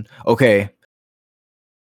X-Men. Okay,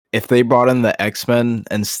 if they brought in the X-Men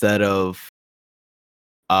instead of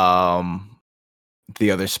um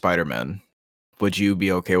the other Spider-Man, would you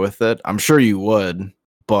be okay with it? I'm sure you would, I will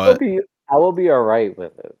but be I will be all right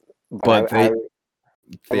with it. But but they I will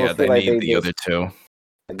yeah, feel they like need the other two.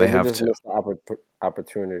 they They would have just to. miss the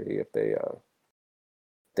opportunity if they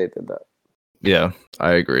did that. Yeah,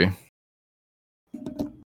 I agree.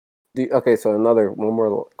 Okay, so one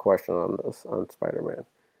more question on this on Spider-Man.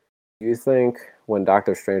 Do you think when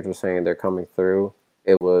Doctor Strange was saying they're coming through,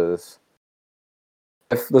 it was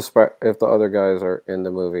if the other guys are in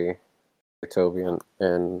the movie, Toby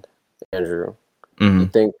and Andrew, you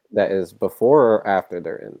Mhm. think that is before or after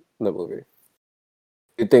they're in the movie?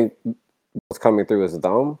 You think what's coming through is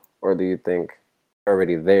them, or do you think they're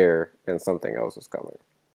already there and something else is coming?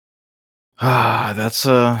 Ah, that's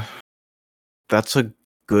a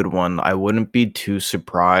good one. I wouldn't be too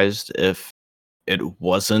surprised if it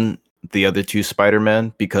wasn't the other two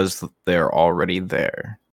Spider-Man because they're already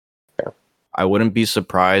there. Yeah. I wouldn't be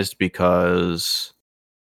surprised because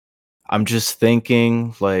I'm just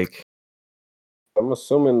thinking like I'm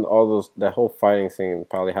assuming that whole fighting scene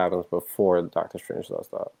probably happens before Doctor Strange does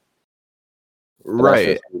that. But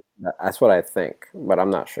right. that's what I think, but I'm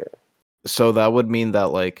not sure. So that would mean that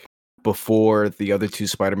like before the other two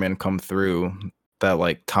Spider-Man come through, that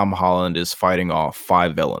like Tom Holland is fighting off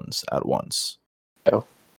 5 villains at once. Yeah.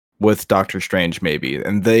 With Doctor Strange maybe.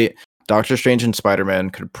 And Doctor Strange and Spider-Man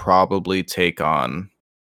could probably take on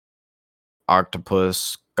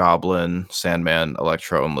Octopus, Goblin, Sandman,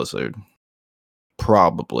 Electro, and Lizard.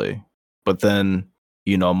 Probably. But then,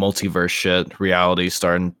 multiverse shit, reality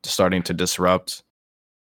starting to disrupt.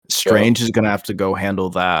 Yeah. Strange is gonna have to go handle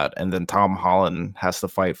that, and then Tom Holland has to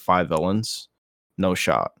fight 5 villains. No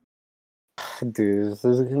shot. Dude, this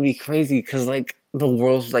is gonna be crazy because like the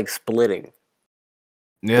world's like splitting.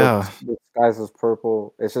 Yeah. The skies is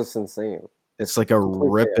purple. It's just insane. It's It's like a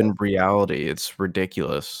complete rip chaos. in reality. It's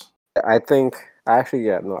ridiculous. I think actually,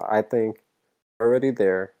 yeah, no, I think already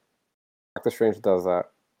there. Doctor Strange does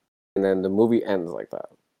that, and then the movie ends like that.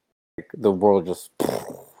 Like the world just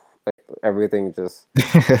like everything just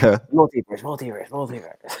multiverse.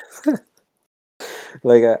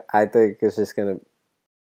 Like I think it's just gonna,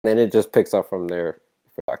 then it just picks up from there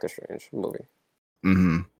for Doctor Strange movie.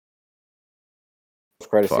 Mhm.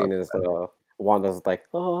 Credit Fuck. scene is Wanda's like,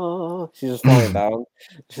 oh, she's just falling down.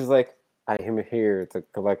 She's like, I am here to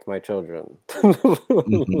collect my children.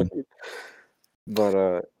 Mhm.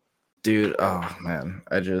 But Dude, yeah, oh man,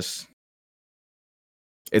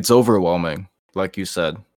 it's overwhelming. Like you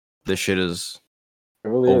said, this shit is it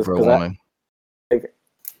really is because overwhelming. like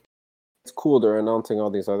it's cool they're announcing all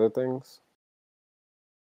these other things,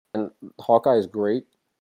 and Hawkeye is great.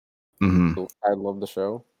 Mhm. I love the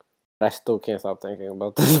show. I still can't stop thinking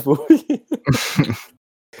about this movie.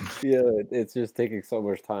 Yeah, it's just taking so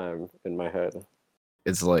much time in my head.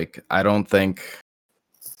 It's like I don't think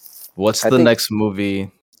what's I the think next movie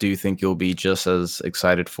do you think you'll be just as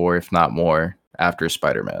excited for, if not more, after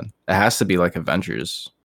Spider-Man? It has to be like Avengers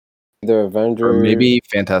the or Avengers maybe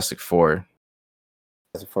Fantastic Four.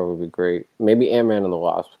 Four would be great. Maybe Ant-Man and the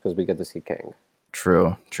Wasp because we get to see King.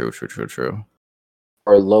 True, true, true, true, true.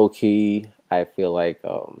 Or low key, I feel like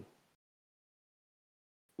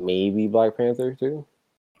maybe Black Panther too.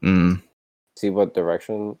 Mm. See what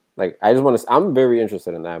direction. Like I just want to. I'm very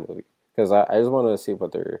interested in that movie because I just want to see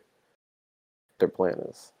what their plan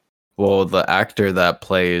is. Well, the actor that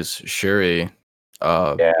plays Shuri,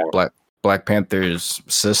 Yeah, Black Panther's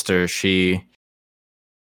sister,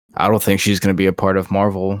 I don't think she's gonna be a part of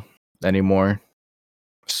Marvel anymore.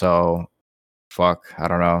 So, fuck, I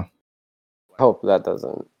don't know. I hope that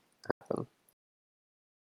doesn't happen.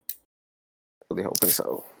 Really hoping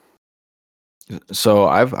so. So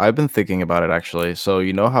I've been thinking about it actually. So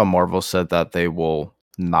you know how Marvel said that they will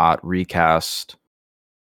not recast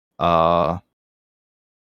uh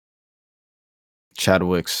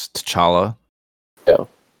Chadwick's T'Challa. Yeah.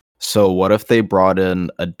 So what if they brought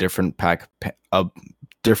in a different Black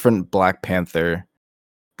Panther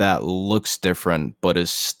that looks different but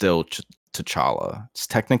is still T'Challa? It's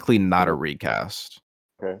technically not a Mhm. recast.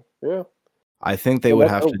 Okay. Yeah. I think they Yeah, would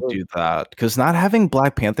have that'll to work. do that because not having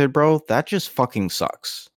Black Panther, bro, that just fucking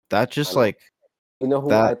sucks. That I just know. like You know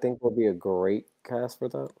who I that think will be a great cast for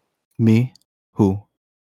that? me who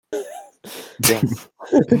Yes.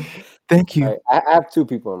 thank you. I have two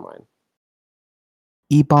people in mind.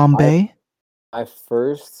 E My Bombay. my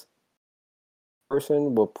first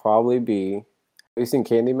person will probably be you seen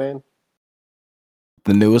Candyman?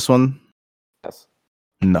 The newest one? Yes.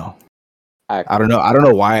 No. I Actor. don't know. I don't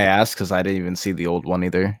know why I asked because I didn't even see the old one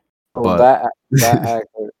either. Oh, But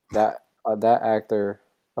that actor,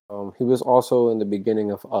 he was also in the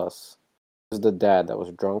beginning of Us. He was the dad that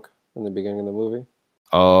was drunk in the beginning of the movie.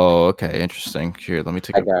 oh, okay, interesting. Here, let me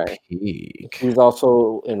take That a guy. peek. He's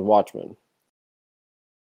also in Watchmen.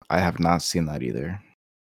 I have not seen that either.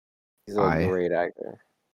 He's a I great actor.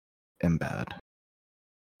 am bad.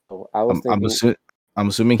 So I was I'm I'm, thinking assu- I'm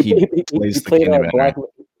assuming he he plays the played Candyman, right?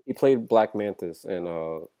 He played Black Mantis in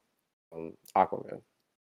Aquaman.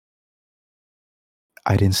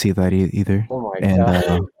 I didn't see that either. Oh my And god!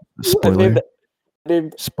 I spoiler, named I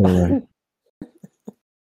named spoiler.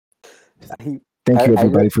 I Thank you I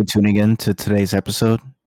everybody just for tuning in to today's episode.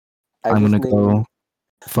 I I'm just gonna named go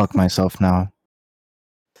fuck myself now.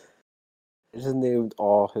 I just named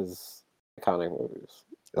all his iconic movies.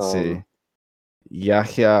 Let's see.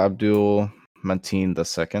 Yahya Abdul Mateen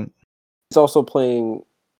II. He's also playing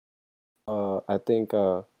I think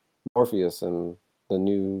Morpheus in the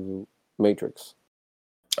new Matrix.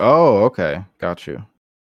 Oh, okay. Got you.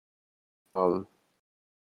 Um,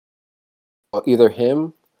 either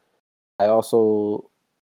him. I also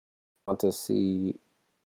want to see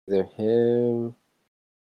either him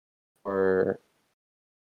or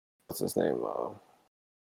what's his name?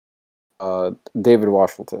 David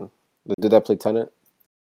Washington. Did that play Tenet?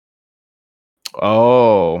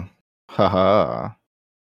 Oh, haha.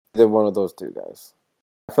 Either one of those two guys.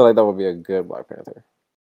 I feel like that would be a good Black Panther.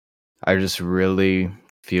 I just really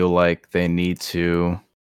feel like they need to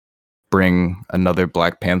bring another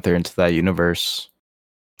Black Panther into that universe.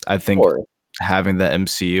 I think Or having the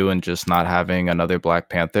MCU and just not having another Black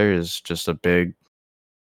Panther is just a big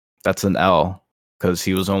that's an L because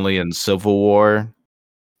he was only in Civil War,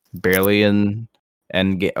 barely in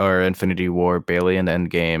or Infinity War, barely in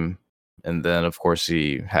Endgame, and then of course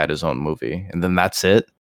he had his own movie, and then that's it.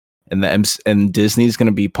 And and Disney's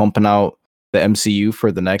gonna be pumping out the MCU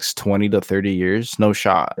for the next 20 to 30 years. No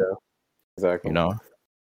shot, yeah, exactly. you know.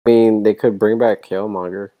 I mean, they could bring back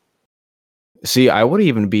Killmonger. See, I would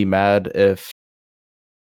even be mad if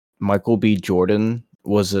Michael B. Jordan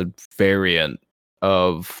was a variant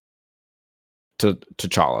of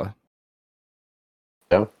T'Challa.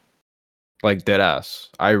 Yeah. Like dead ass.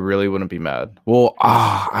 I really wouldn't be mad. Well,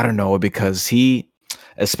 I don't know because he,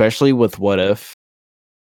 especially with What If,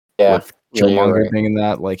 Yeah. with Yeah, you're Killmonger right. being in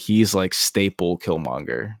that, like he's like staple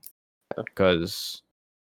Killmonger. Yeah. Because,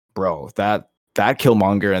 bro, that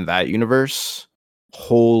Killmonger in that universe,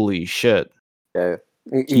 holy shit, Yeah.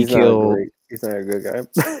 he He's not a killed. great. He's not a good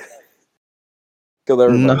guy. Killed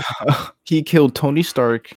No, everybody. he killed Tony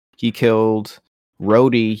Stark. He killed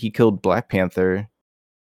Rhodey. He killed Black Panther.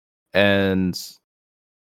 And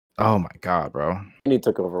oh my god, bro. And he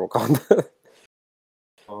took over Wakanda.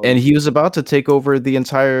 And he was about to take over the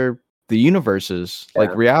universes, like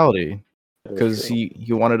Yeah, reality, that is because true.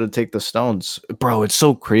 he wanted to take the stones. Bro, it's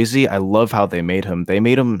so crazy. I love how they made him. They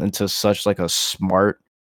made him into such like a smart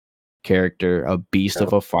character, a beast Yeah.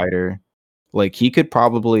 of a fighter. Like he could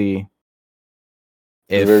probably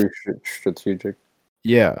He's if very strategic.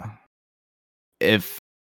 yeah,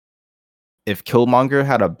 if Killmonger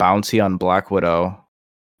had a bounty on Black Widow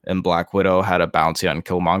and Black Widow had a bounty on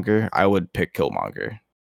Killmonger, I would pick Killmonger.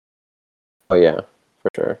 Oh yeah, for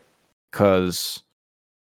sure. Cuz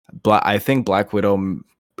I think Black Widow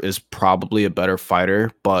is probably a better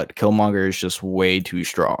fighter, but Killmonger is just way too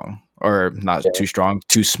strong, or not Yeah. too strong,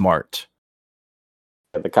 too smart.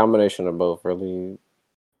 The combination of both really.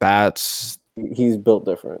 That's He's built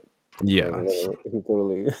different. Like yeah, literally, he's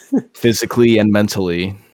literally. physically and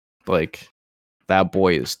mentally, like that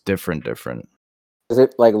boy is different. Is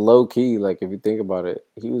it like low key? Like if you think about it,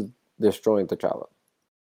 he was destroying T'Challa.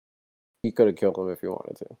 He could have killed him if he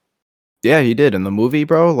wanted to. Yeah, he did in the movie,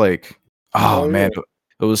 bro. Like, oh Oh yeah. man,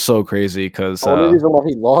 it was so crazy because The only reason why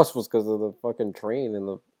he lost was because of the fucking train and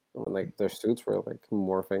the when like their suits were like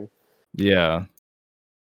morphing. yeah,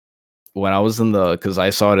 when I was because I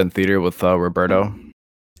saw it in theater with Roberto,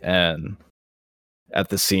 and at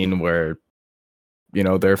the scene where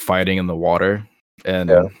they're fighting in the water Yeah.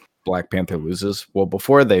 and Black Panther loses. Well,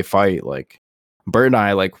 before they fight, like Bert and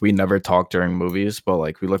I, like we never talk during movies, but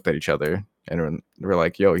like we looked at each other and we're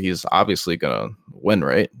like, "Yo, he's obviously gonna win,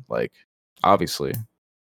 right?" Like, obviously.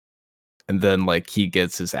 And then like he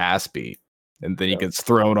gets his ass beat, and then he Yeah. gets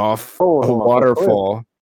thrown off Oh, a him off a cliff. waterfall,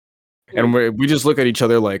 and we just look at each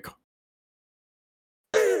other like,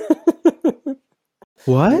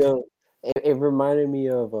 "What?" Yo, it reminded me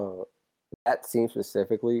of that scene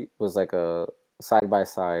specifically was like a side by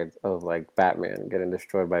side of like Batman getting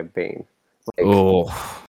destroyed by Bane. Like, Oh,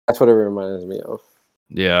 that's what it reminds me of.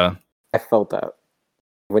 yeah, I felt that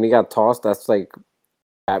when he got tossed. That's like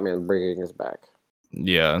Batman breaking his back.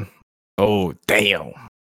 yeah. Oh, damn.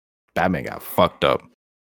 Batman got fucked up.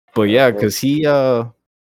 But yeah, because he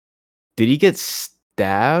did he get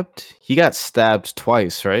stabbed? He got stabbed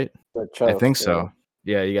twice, right? The I chest, think so.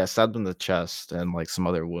 Yeah, he got stabbed in the chest and like some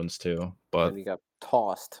other wounds too. But and he got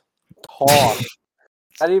tossed. Tossed.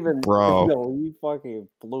 Not even, bro. no, he fucking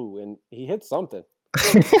flew and he hit something.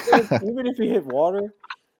 Even if he hit water,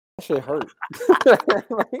 that shit hurt.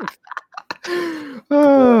 Like,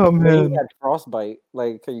 Oh and he man. had frostbite.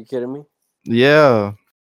 Like, are you kidding me? Yeah.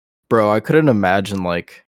 Bro, I couldn't imagine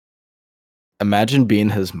being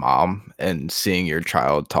his mom and seeing your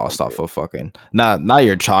child tossed off a fucking not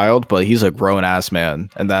your child, but he's a grown ass man,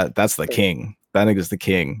 and that's the king. That nigga's the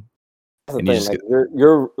king. That's the And you thing. just Like,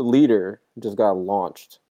 your leader just got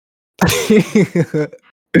launched. get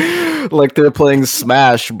like they're playing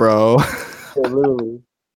Smash, bro. Yeah, literally.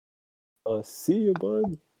 See you,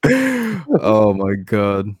 bud. Oh my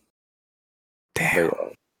god. Damn.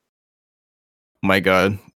 But, My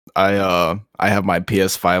god. I have my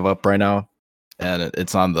PS5 up right now and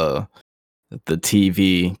it's on the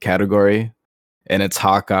TV category and it's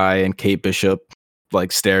Hawkeye and Kate Bishop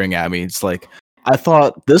like staring at me. It's like, I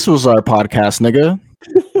thought this was our podcast, nigga.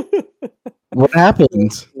 What happened?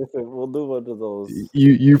 Listen, we'll do one of those.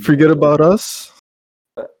 You forget about us?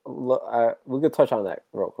 We could touch on that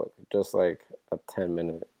real quick, just like a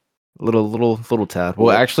 10-minute. Little tad.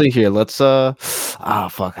 Well, actually, here let's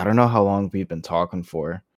fuck. I don't know how long we've been talking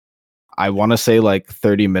for. I want to say like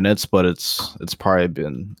 30 minutes, but it's probably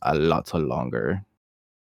been a lot longer.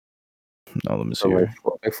 No, let me see.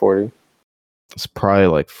 Like 40. It's probably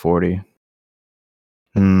like 40.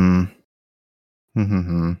 Hmm.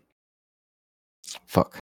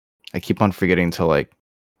 Fuck. I keep on forgetting to like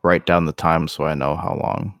write down the time so I know how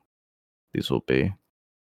long these will be.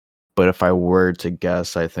 But if I were to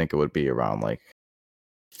guess, I think it would be around like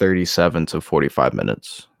 37 to 45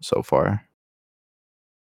 minutes so far.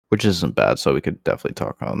 Which isn't bad, so we could definitely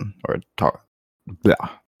touch up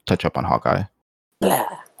on Hawkeye. Blah.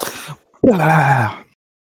 Blah.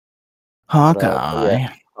 Hawkeye.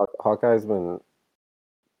 Yeah, Hawkeye's been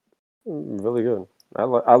really good.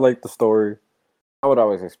 I like the story. Not what I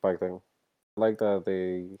was expecting. I like that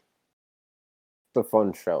it's a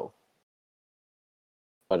fun show,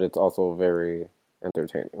 but it's also very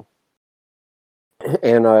entertaining.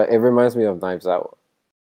 And it reminds me of Knives Out.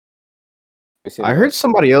 I heard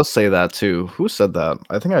somebody else say that too. Who said that?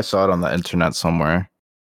 I think I saw it on the internet somewhere.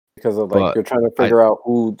 Because of like But you're trying to figure out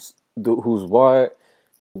who's what,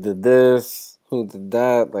 who did this, who did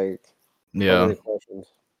that, like so yeah, many questions.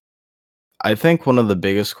 I think one of the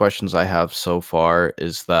biggest questions I have so far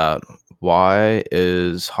is that why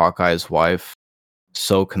is Hawkeye's wife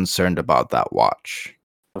so concerned about that watch?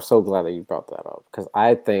 I'm so glad that you brought that up because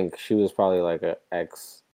I think she was probably like an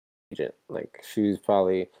ex agent. Like she's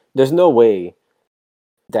probably there's no way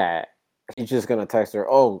that he's just gonna text her.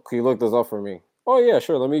 Oh, can you look this up for me? Oh yeah,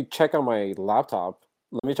 sure. Let me check on my laptop.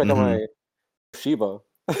 Let me check on Mm-hmm. my Shiba.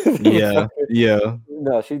 Yeah, yeah.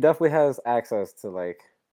 No, she definitely has access to like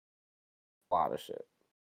a lot of shit,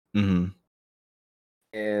 Mm-hmm.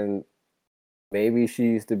 and maybe she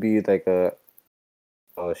used to be like a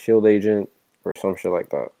shield agent or some shit like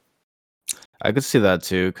that. I could see that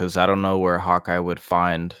too, because I don't know where Hawkeye would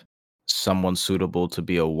find someone suitable to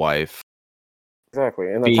be a wife. Exactly,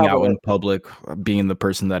 and on Being top of out that, in public, being the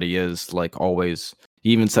person that he is, like always. He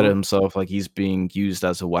even said it himself, like he's being used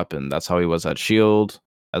as a weapon. That's how he was at Shield,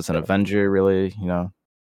 as an Avenger, really, you know.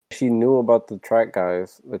 she knew about the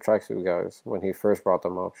tracksuit guys, when he first brought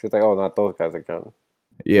them up. She's like, "Oh, not those guys again." And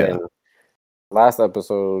Yeah. then last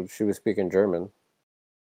episode, she was speaking German.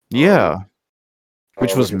 Yeah.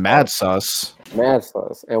 Which was Which is mad sus. mad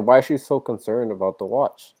sus. And why is she so concerned about the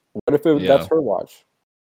watch? What if Yeah. that's her watch?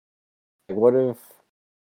 Like, what if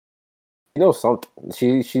you know something?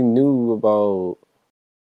 She knew about.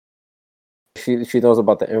 She knows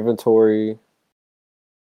about the inventory.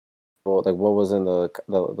 Well, like what was in the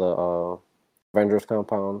Avengers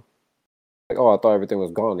compound. Like, oh, I thought everything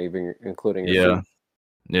was gone, even including your Yeah. suit.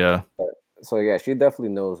 Yeah. So yeah, she definitely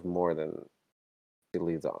knows more than she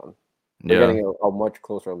leads on. We're Yeah. getting a much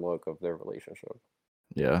closer look of their relationship,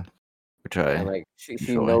 Yeah. Which and I like she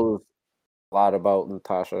enjoy. knows a lot about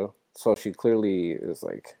Natasha, so she clearly is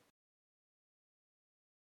like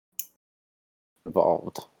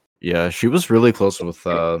involved. Yeah, she was really close with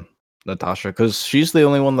Natasha because she's the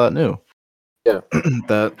only one that knew. Yeah,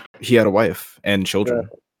 that he had a wife and children.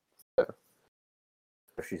 yeah.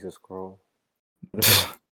 She's a scroll.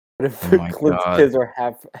 What if Oh my Clint's god. kids are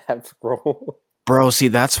half scroll? Bro, see,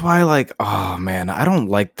 that's why, like, oh man, I don't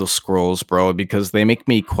like the scrolls, bro, because they make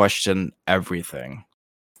me question everything.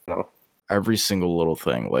 No. Every single little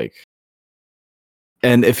thing. Like,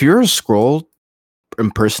 and if you're a scroll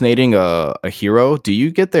impersonating a hero, do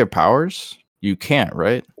you get their powers? You can't,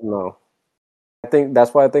 right? No. I think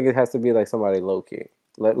that's why I think it has to be like somebody low key.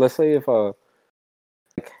 Let's say if like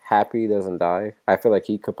Happy doesn't die, I feel like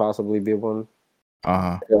he could possibly be one.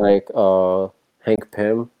 Uh-huh. I feel like Hank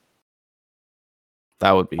Pym.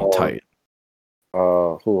 That would be Um tight.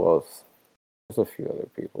 who else? There's a few other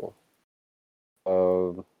people. I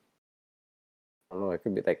don't know, it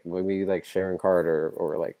could be like maybe like Sharon Carter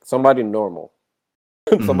or like somebody normal.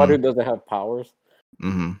 Somebody Mhm. who doesn't have powers.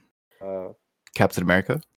 Mhm. Uh Captain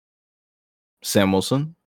America? Sam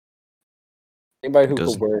Wilson? Anybody Who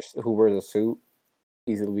doesn't? who wears a suit,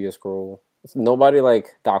 easily a scroll. It's nobody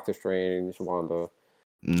like Doctor Strange, Wanda.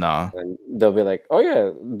 Nah. And they'll be like, "Oh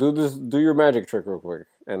yeah, do your magic trick real quick."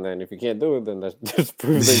 And then if you can't do it, then that just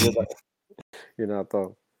proves that you're not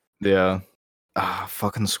dumb. Yeah. Ah,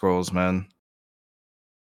 fucking scrolls, man.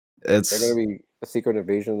 They're gonna It's be a Secret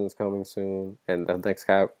Invasion is coming soon, and the next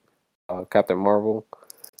Captain Marvel.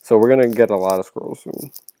 So we're gonna get a lot of scrolls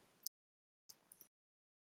soon.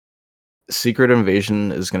 Secret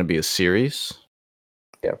Invasion is gonna be a series.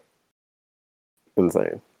 Yeah,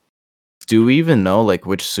 insane. Do we even know like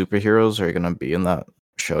which superheroes are gonna be in that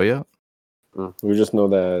show yet? We just know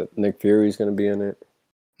that Nick Fury's gonna be in it.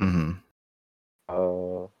 Mhm.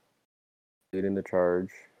 Uh, leading the charge.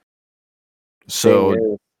 Thing So,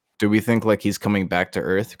 is, do we think like he's coming back to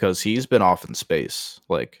Earth because he's been off in space?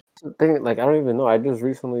 Like, like I don't even know. I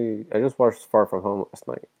just watched Far From Home last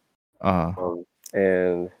night. uh,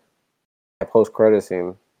 And a post credit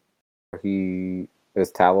scene where he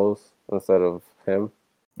is Talos instead of him.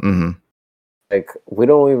 mhm, Like we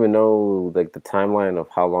don't even know like the timeline of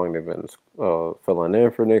how long they've been filling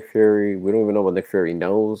in for Nick Fury. We don't even know what Nick Fury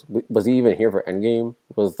knows. Was he even here for Endgame?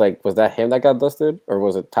 Was that him that got dusted, or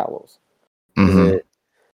was it Talos? Is mhm. it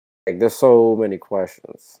like there's so many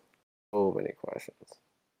questions, so many questions.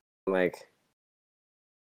 Like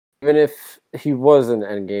even if he was in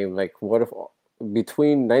Endgame, like what if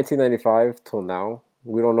between 1995 till now,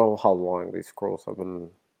 we don't know how long these scrolls have been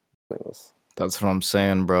doing this. That's what I'm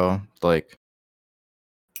saying, bro. Like,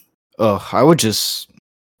 ugh, I would just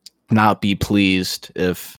not be pleased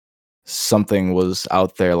if something was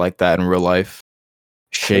out there like that in real life.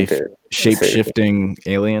 Shape Dude, shape seriously. shifting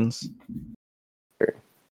aliens.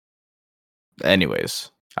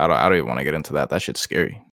 Anyways, I don't even want to get into that. That shit's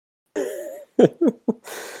scary.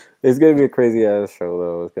 It's gonna be a crazy ass show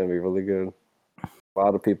though. It's gonna be really good. A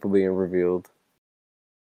lot of people being revealed.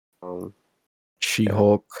 Um, yeah,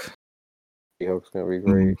 She-Hulk, She-Hulk's gonna be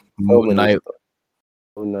great. So Moon many Knight, stuff.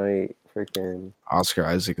 Moon Knight, freaking. Oscar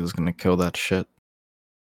Isaac is gonna kill that shit.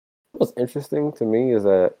 What's interesting to me is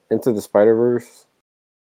that Into the Spider Verse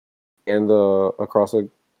and the Across the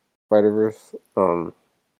Spider Verse,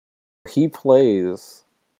 he plays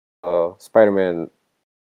Spider Man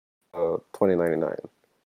 2099.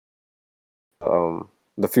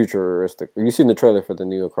 The futuristic. You've seen the trailer for the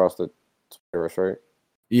new Across the Spider Verse, right?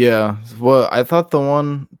 Yeah, well, I thought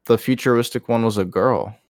the futuristic one was a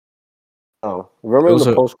girl. Oh, It remember in the was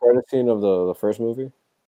a post credit scene of the first movie? It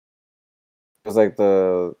was like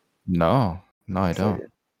the no, no, I it's like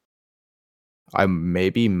don't. I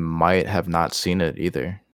maybe might have not seen it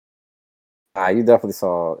either. you definitely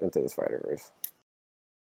saw Into the Spider Verse.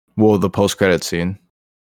 Well, the post credit scene.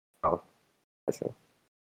 Oh, gotcha.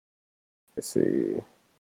 Let's see.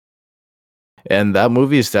 And that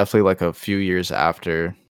movie is definitely like a few years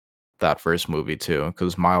after that first movie too,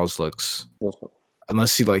 because Miles looks This one.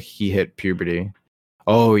 unless he hit puberty.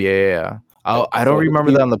 Oh yeah, yeah, yeah. Yeah. I don't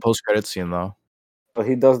remember that in the post credit scene though.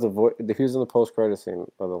 He does the voice. He was in the post credit scene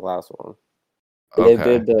of the last one. They Okay.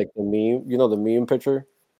 did like the meme. You know the meme picture.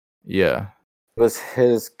 Yeah. It was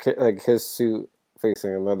like his suit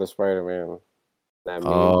facing another Spider Man. That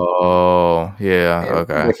meme, Oh yeah. and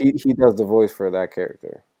Okay. he does the voice for that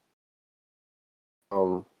character.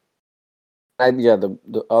 Um, yeah,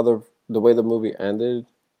 the way the movie ended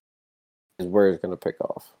is where it's gonna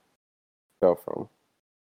go from.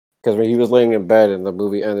 Because when he was laying in bed and the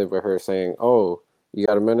movie ended with her saying, "Oh, you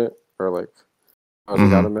got a minute?" or like, "Oh, you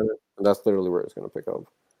got Mm-hmm. a minute?" And that's literally where it's gonna pick up.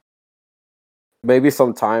 Maybe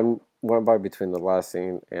some time went by between the last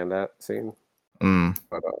scene and that scene, Mm.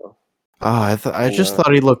 but Oh, I and just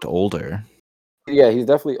thought he looked older. yeah, he's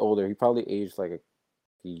definitely older. He probably aged like a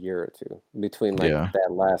year or two between like Yeah.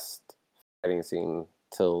 that last fighting scene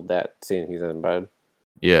till that scene he's in bed.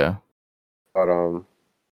 Yeah. But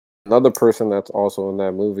Another person that's also in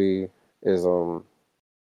that movie is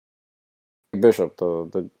Bishop,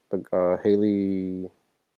 the Haley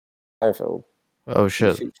Steinfeld. Oh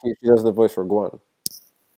shit. She does the voice for Gwen.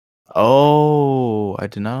 Oh, I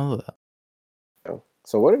did not know that. Yeah.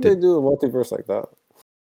 So what if they do a multiverse like that?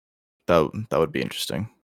 That would be interesting.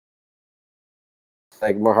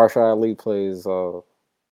 Like Mahershala Ali plays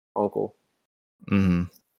Uncle. Mm-hmm.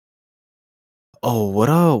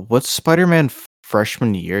 Oh, what's Spider-Man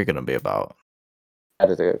freshman year gonna be about? That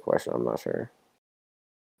is a good question. I'm not sure.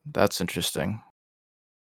 That's interesting.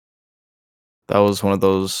 That was one of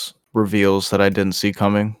those reveals that I didn't see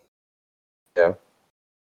coming. Yeah.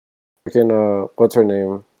 We can what's her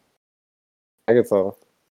name? Agatha.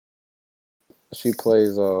 She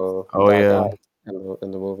plays Oh Doc yeah. Ock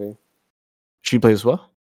in the movie. She plays what?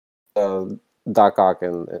 Doc Ock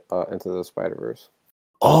in Into the Spider-Verse.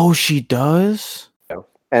 Oh, she does? Yeah.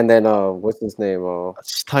 And then what's his name?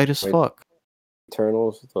 That's tight as wait, fuck.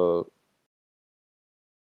 Eternals, the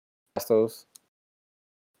Astos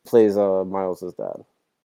plays Miles' dad.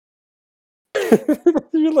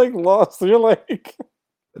 You're like lost. You're like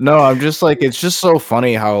No, I'm just like it's just so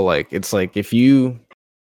funny how like it's like if you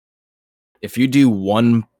do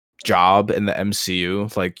one job in the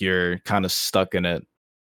MCU, like you're kind of stuck in it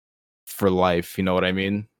for life, you know what I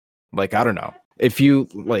mean? Like I don't know. If you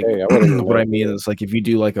like hey, I wouldn't even what I know. mean is like if you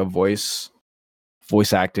do like a voice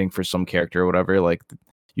acting for some character or whatever, like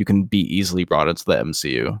you can be easily brought into the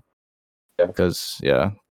MCU. Yeah. Because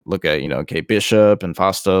yeah, look at Kate Bishop and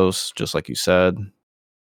Fastos, just like you said.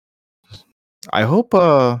 I hope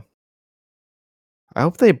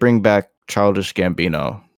they bring back Childish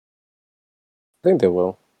Gambino I think they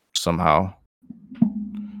will. somehow.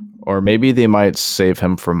 Or maybe they might save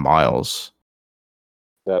him from Miles.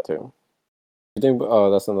 That too. You think?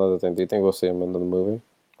 That's another thing. Do you think we'll see him in the movie,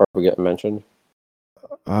 or if we get mentioned?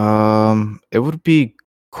 It would be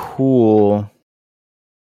cool.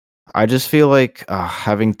 I just feel like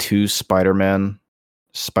having two Spider-Man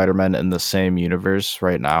in the same universe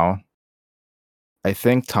right now. I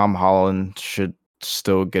think Tom Holland should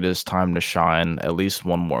still get his time to shine, at least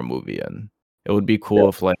one more movie in. It would be cool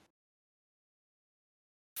if like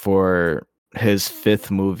for his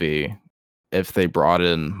fifth movie, if they brought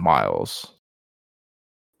in Miles.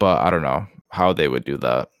 But I don't know how they would do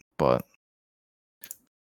that. But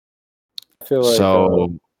I feel like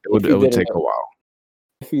so it would take a while.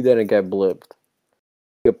 if he didn't get blipped,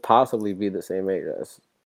 he could possibly be the same age as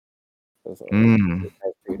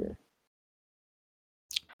Peter.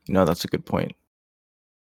 That's a good point.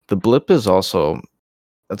 The blip is also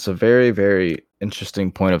that's a very, very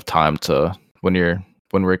interesting point of time to when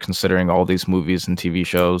we're considering all these movies and TV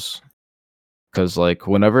shows. Cause like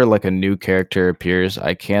whenever like a new character appears,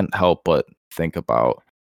 I can't help but think about,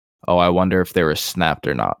 oh, I wonder if they were snapped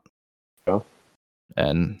or not. Yeah.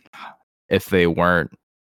 And if they weren't,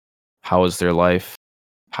 how was their life?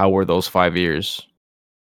 How were those 5 years?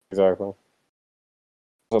 Exactly.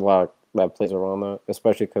 There's a lot that plays around that,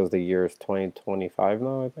 especially because the year is 2025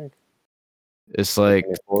 now, I think. It's like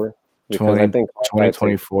 2024. Because I think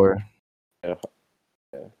 2024. Yeah.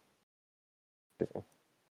 The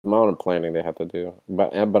amount of planning they have to do.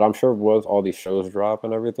 But I'm sure once all these shows drop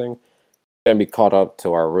and everything, can be caught up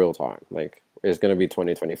to our real time. Like it's gonna be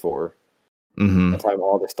 2024. Mm-hmm. By the time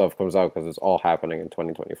all this stuff comes out, because it's all happening in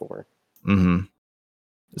 2024. Mm-hmm.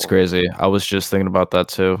 It's crazy. I was just thinking about that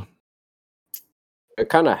too. It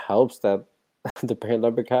kind of helps that the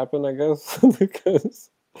pandemic happened, I guess, because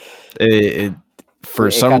it for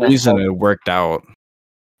some reason it worked out.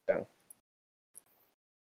 Yeah.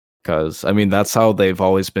 Because I mean that's how they've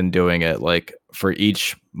always been doing it. Like for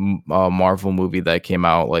each Marvel movie that came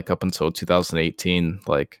out, like up until 2018,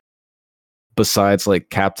 like besides like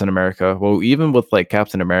Captain America, well, even with like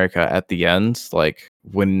Captain America at the end, like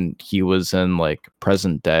when he was in like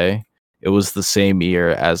present day, it was the same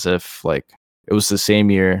year as if like it was the same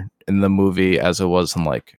year in the movie as it was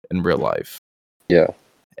in real life. Yeah.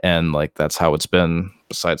 And like that's how it's been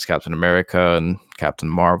besides Captain America and Captain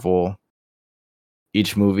Marvel.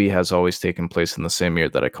 Each movie has always taken place in the same year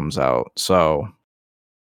that it comes out. So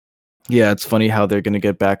yeah, it's funny how they're going to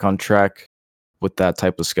get back on track with that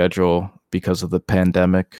type of schedule because of the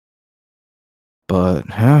pandemic. But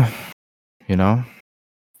yeah,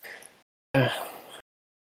 I'm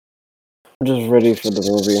just ready for the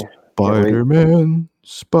movie.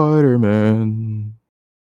 Spider-Man.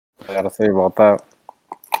 I gotta say about that.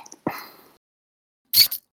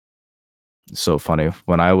 It's so funny.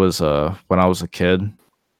 When I was a kid,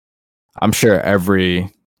 I'm sure every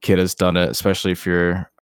kid has done it, especially if you're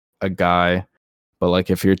a guy. But like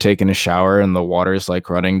if you're taking a shower and the water's like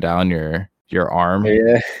running down your your arm,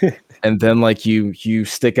 Yeah. and then like you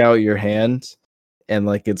stick out your hand, and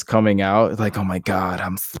like it's coming out. Like, oh my god,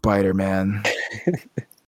 I'm Spider-Man.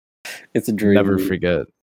 It's a dream. Never forget.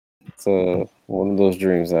 It's one of those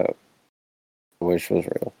dreams that I wish was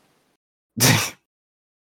real.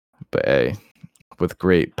 But hey, with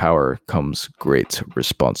great power comes great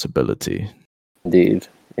responsibility. Indeed.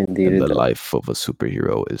 And the life of a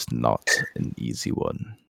superhero is not an easy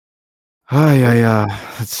one.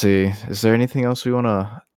 Let's see. Is there anything else we want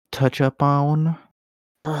to touch up on?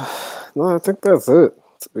 No, I think that's it.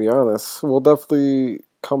 To be honest, we'll definitely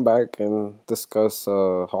come back and discuss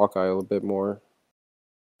Hawkeye a little bit more.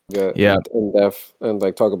 Get in depth and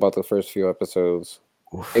like talk about the first few episodes.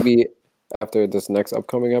 Oof. Maybe after this next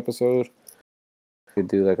upcoming episode, we could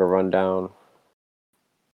do like a rundown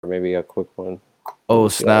or maybe a quick one. Oh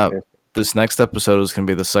snap! This next episode is gonna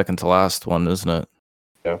be the second to last one, isn't it?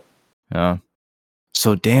 Yeah.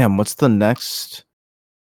 So damn, what's the next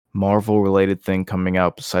Marvel related thing coming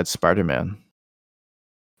out besides Spider-Man?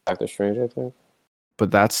 Doctor Strange, I think.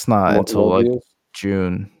 But that's not until like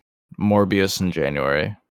June. Morbius in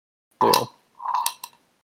January. Yeah.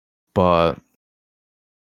 But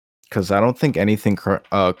because I don't think anything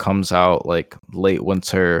comes out like late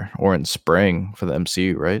winter or in spring for the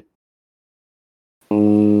MCU, right?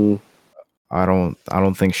 I don't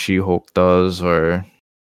think She-Hulk does, or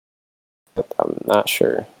I'm not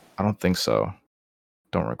sure. I don't think so.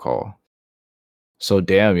 Don't recall. So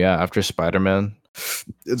damn, yeah, after Spider-Man,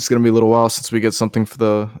 it's gonna be a little while since we get something for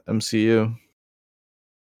the MCU.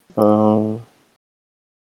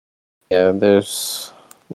 Yeah, there's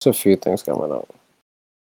a few things coming up.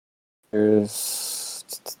 There's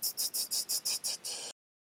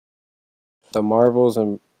the Marvels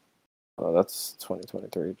and that's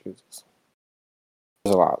 2023. Jesus,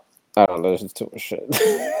 there's a lot. I don't know. There's just too much shit.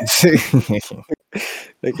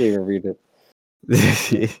 I can't even read it.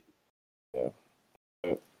 Yeah,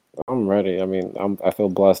 but I'm ready. I mean, I feel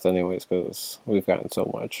blessed anyways because we've gotten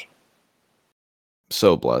so much.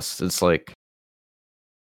 So blessed. It's like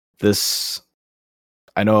this.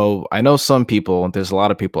 I know some people. There's a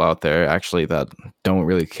lot of people out there actually that don't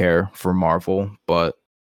really care for Marvel, but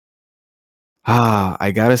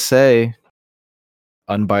I gotta say,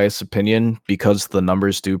 unbiased opinion, because the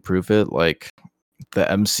numbers do prove it. Like the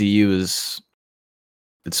MCU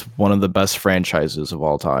it's one of the best franchises of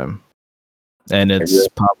all time, and it's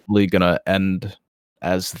probably gonna end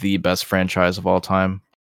as the best franchise of all time.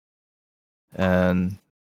 And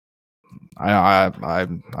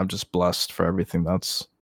I'm just blessed for everything that's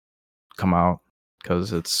come out,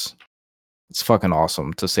 because it's fucking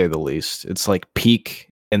awesome, to say the least. It's like peak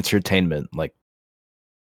entertainment. Like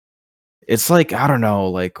it's like, I don't know,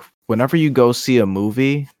 like whenever you go see a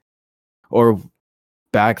movie, or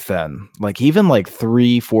back then, like even like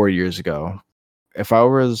 3-4 years ago, if I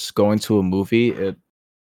was going to a movie, it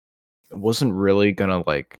wasn't really gonna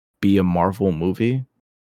like be a Marvel movie.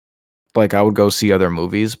 Like I would go see other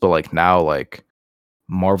movies, but like now, like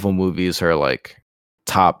Marvel movies are like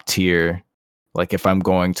top tier. Like if I'm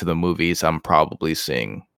going to the movies, I'm probably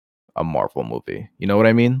seeing a Marvel movie. You know what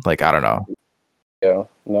I mean? Like, I don't know. Yeah,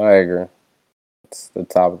 no, I agree. It's the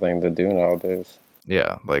top thing to do nowadays.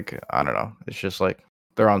 Yeah, like I don't know. It's just like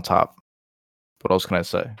they're on top. What else can I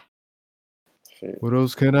say? Shit. What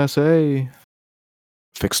else can I say?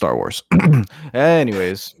 Fix Star Wars.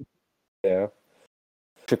 Anyways. Yeah.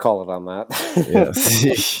 Should call it on that.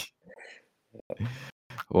 Yes.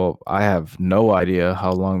 Well, I have no idea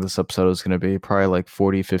how long this episode is going to be. Probably like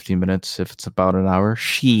 40, 50 minutes if it's about an hour.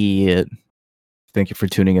 Shit. Thank you for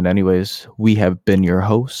tuning in anyways. We have been your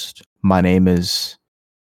host. My name is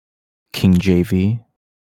King JV.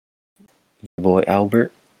 Boy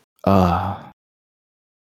Albert.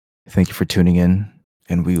 Thank you for tuning in,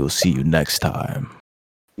 and we will see you next time.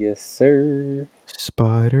 Yes, sir.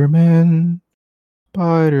 Spider-Man.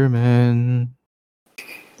 Spider-Man.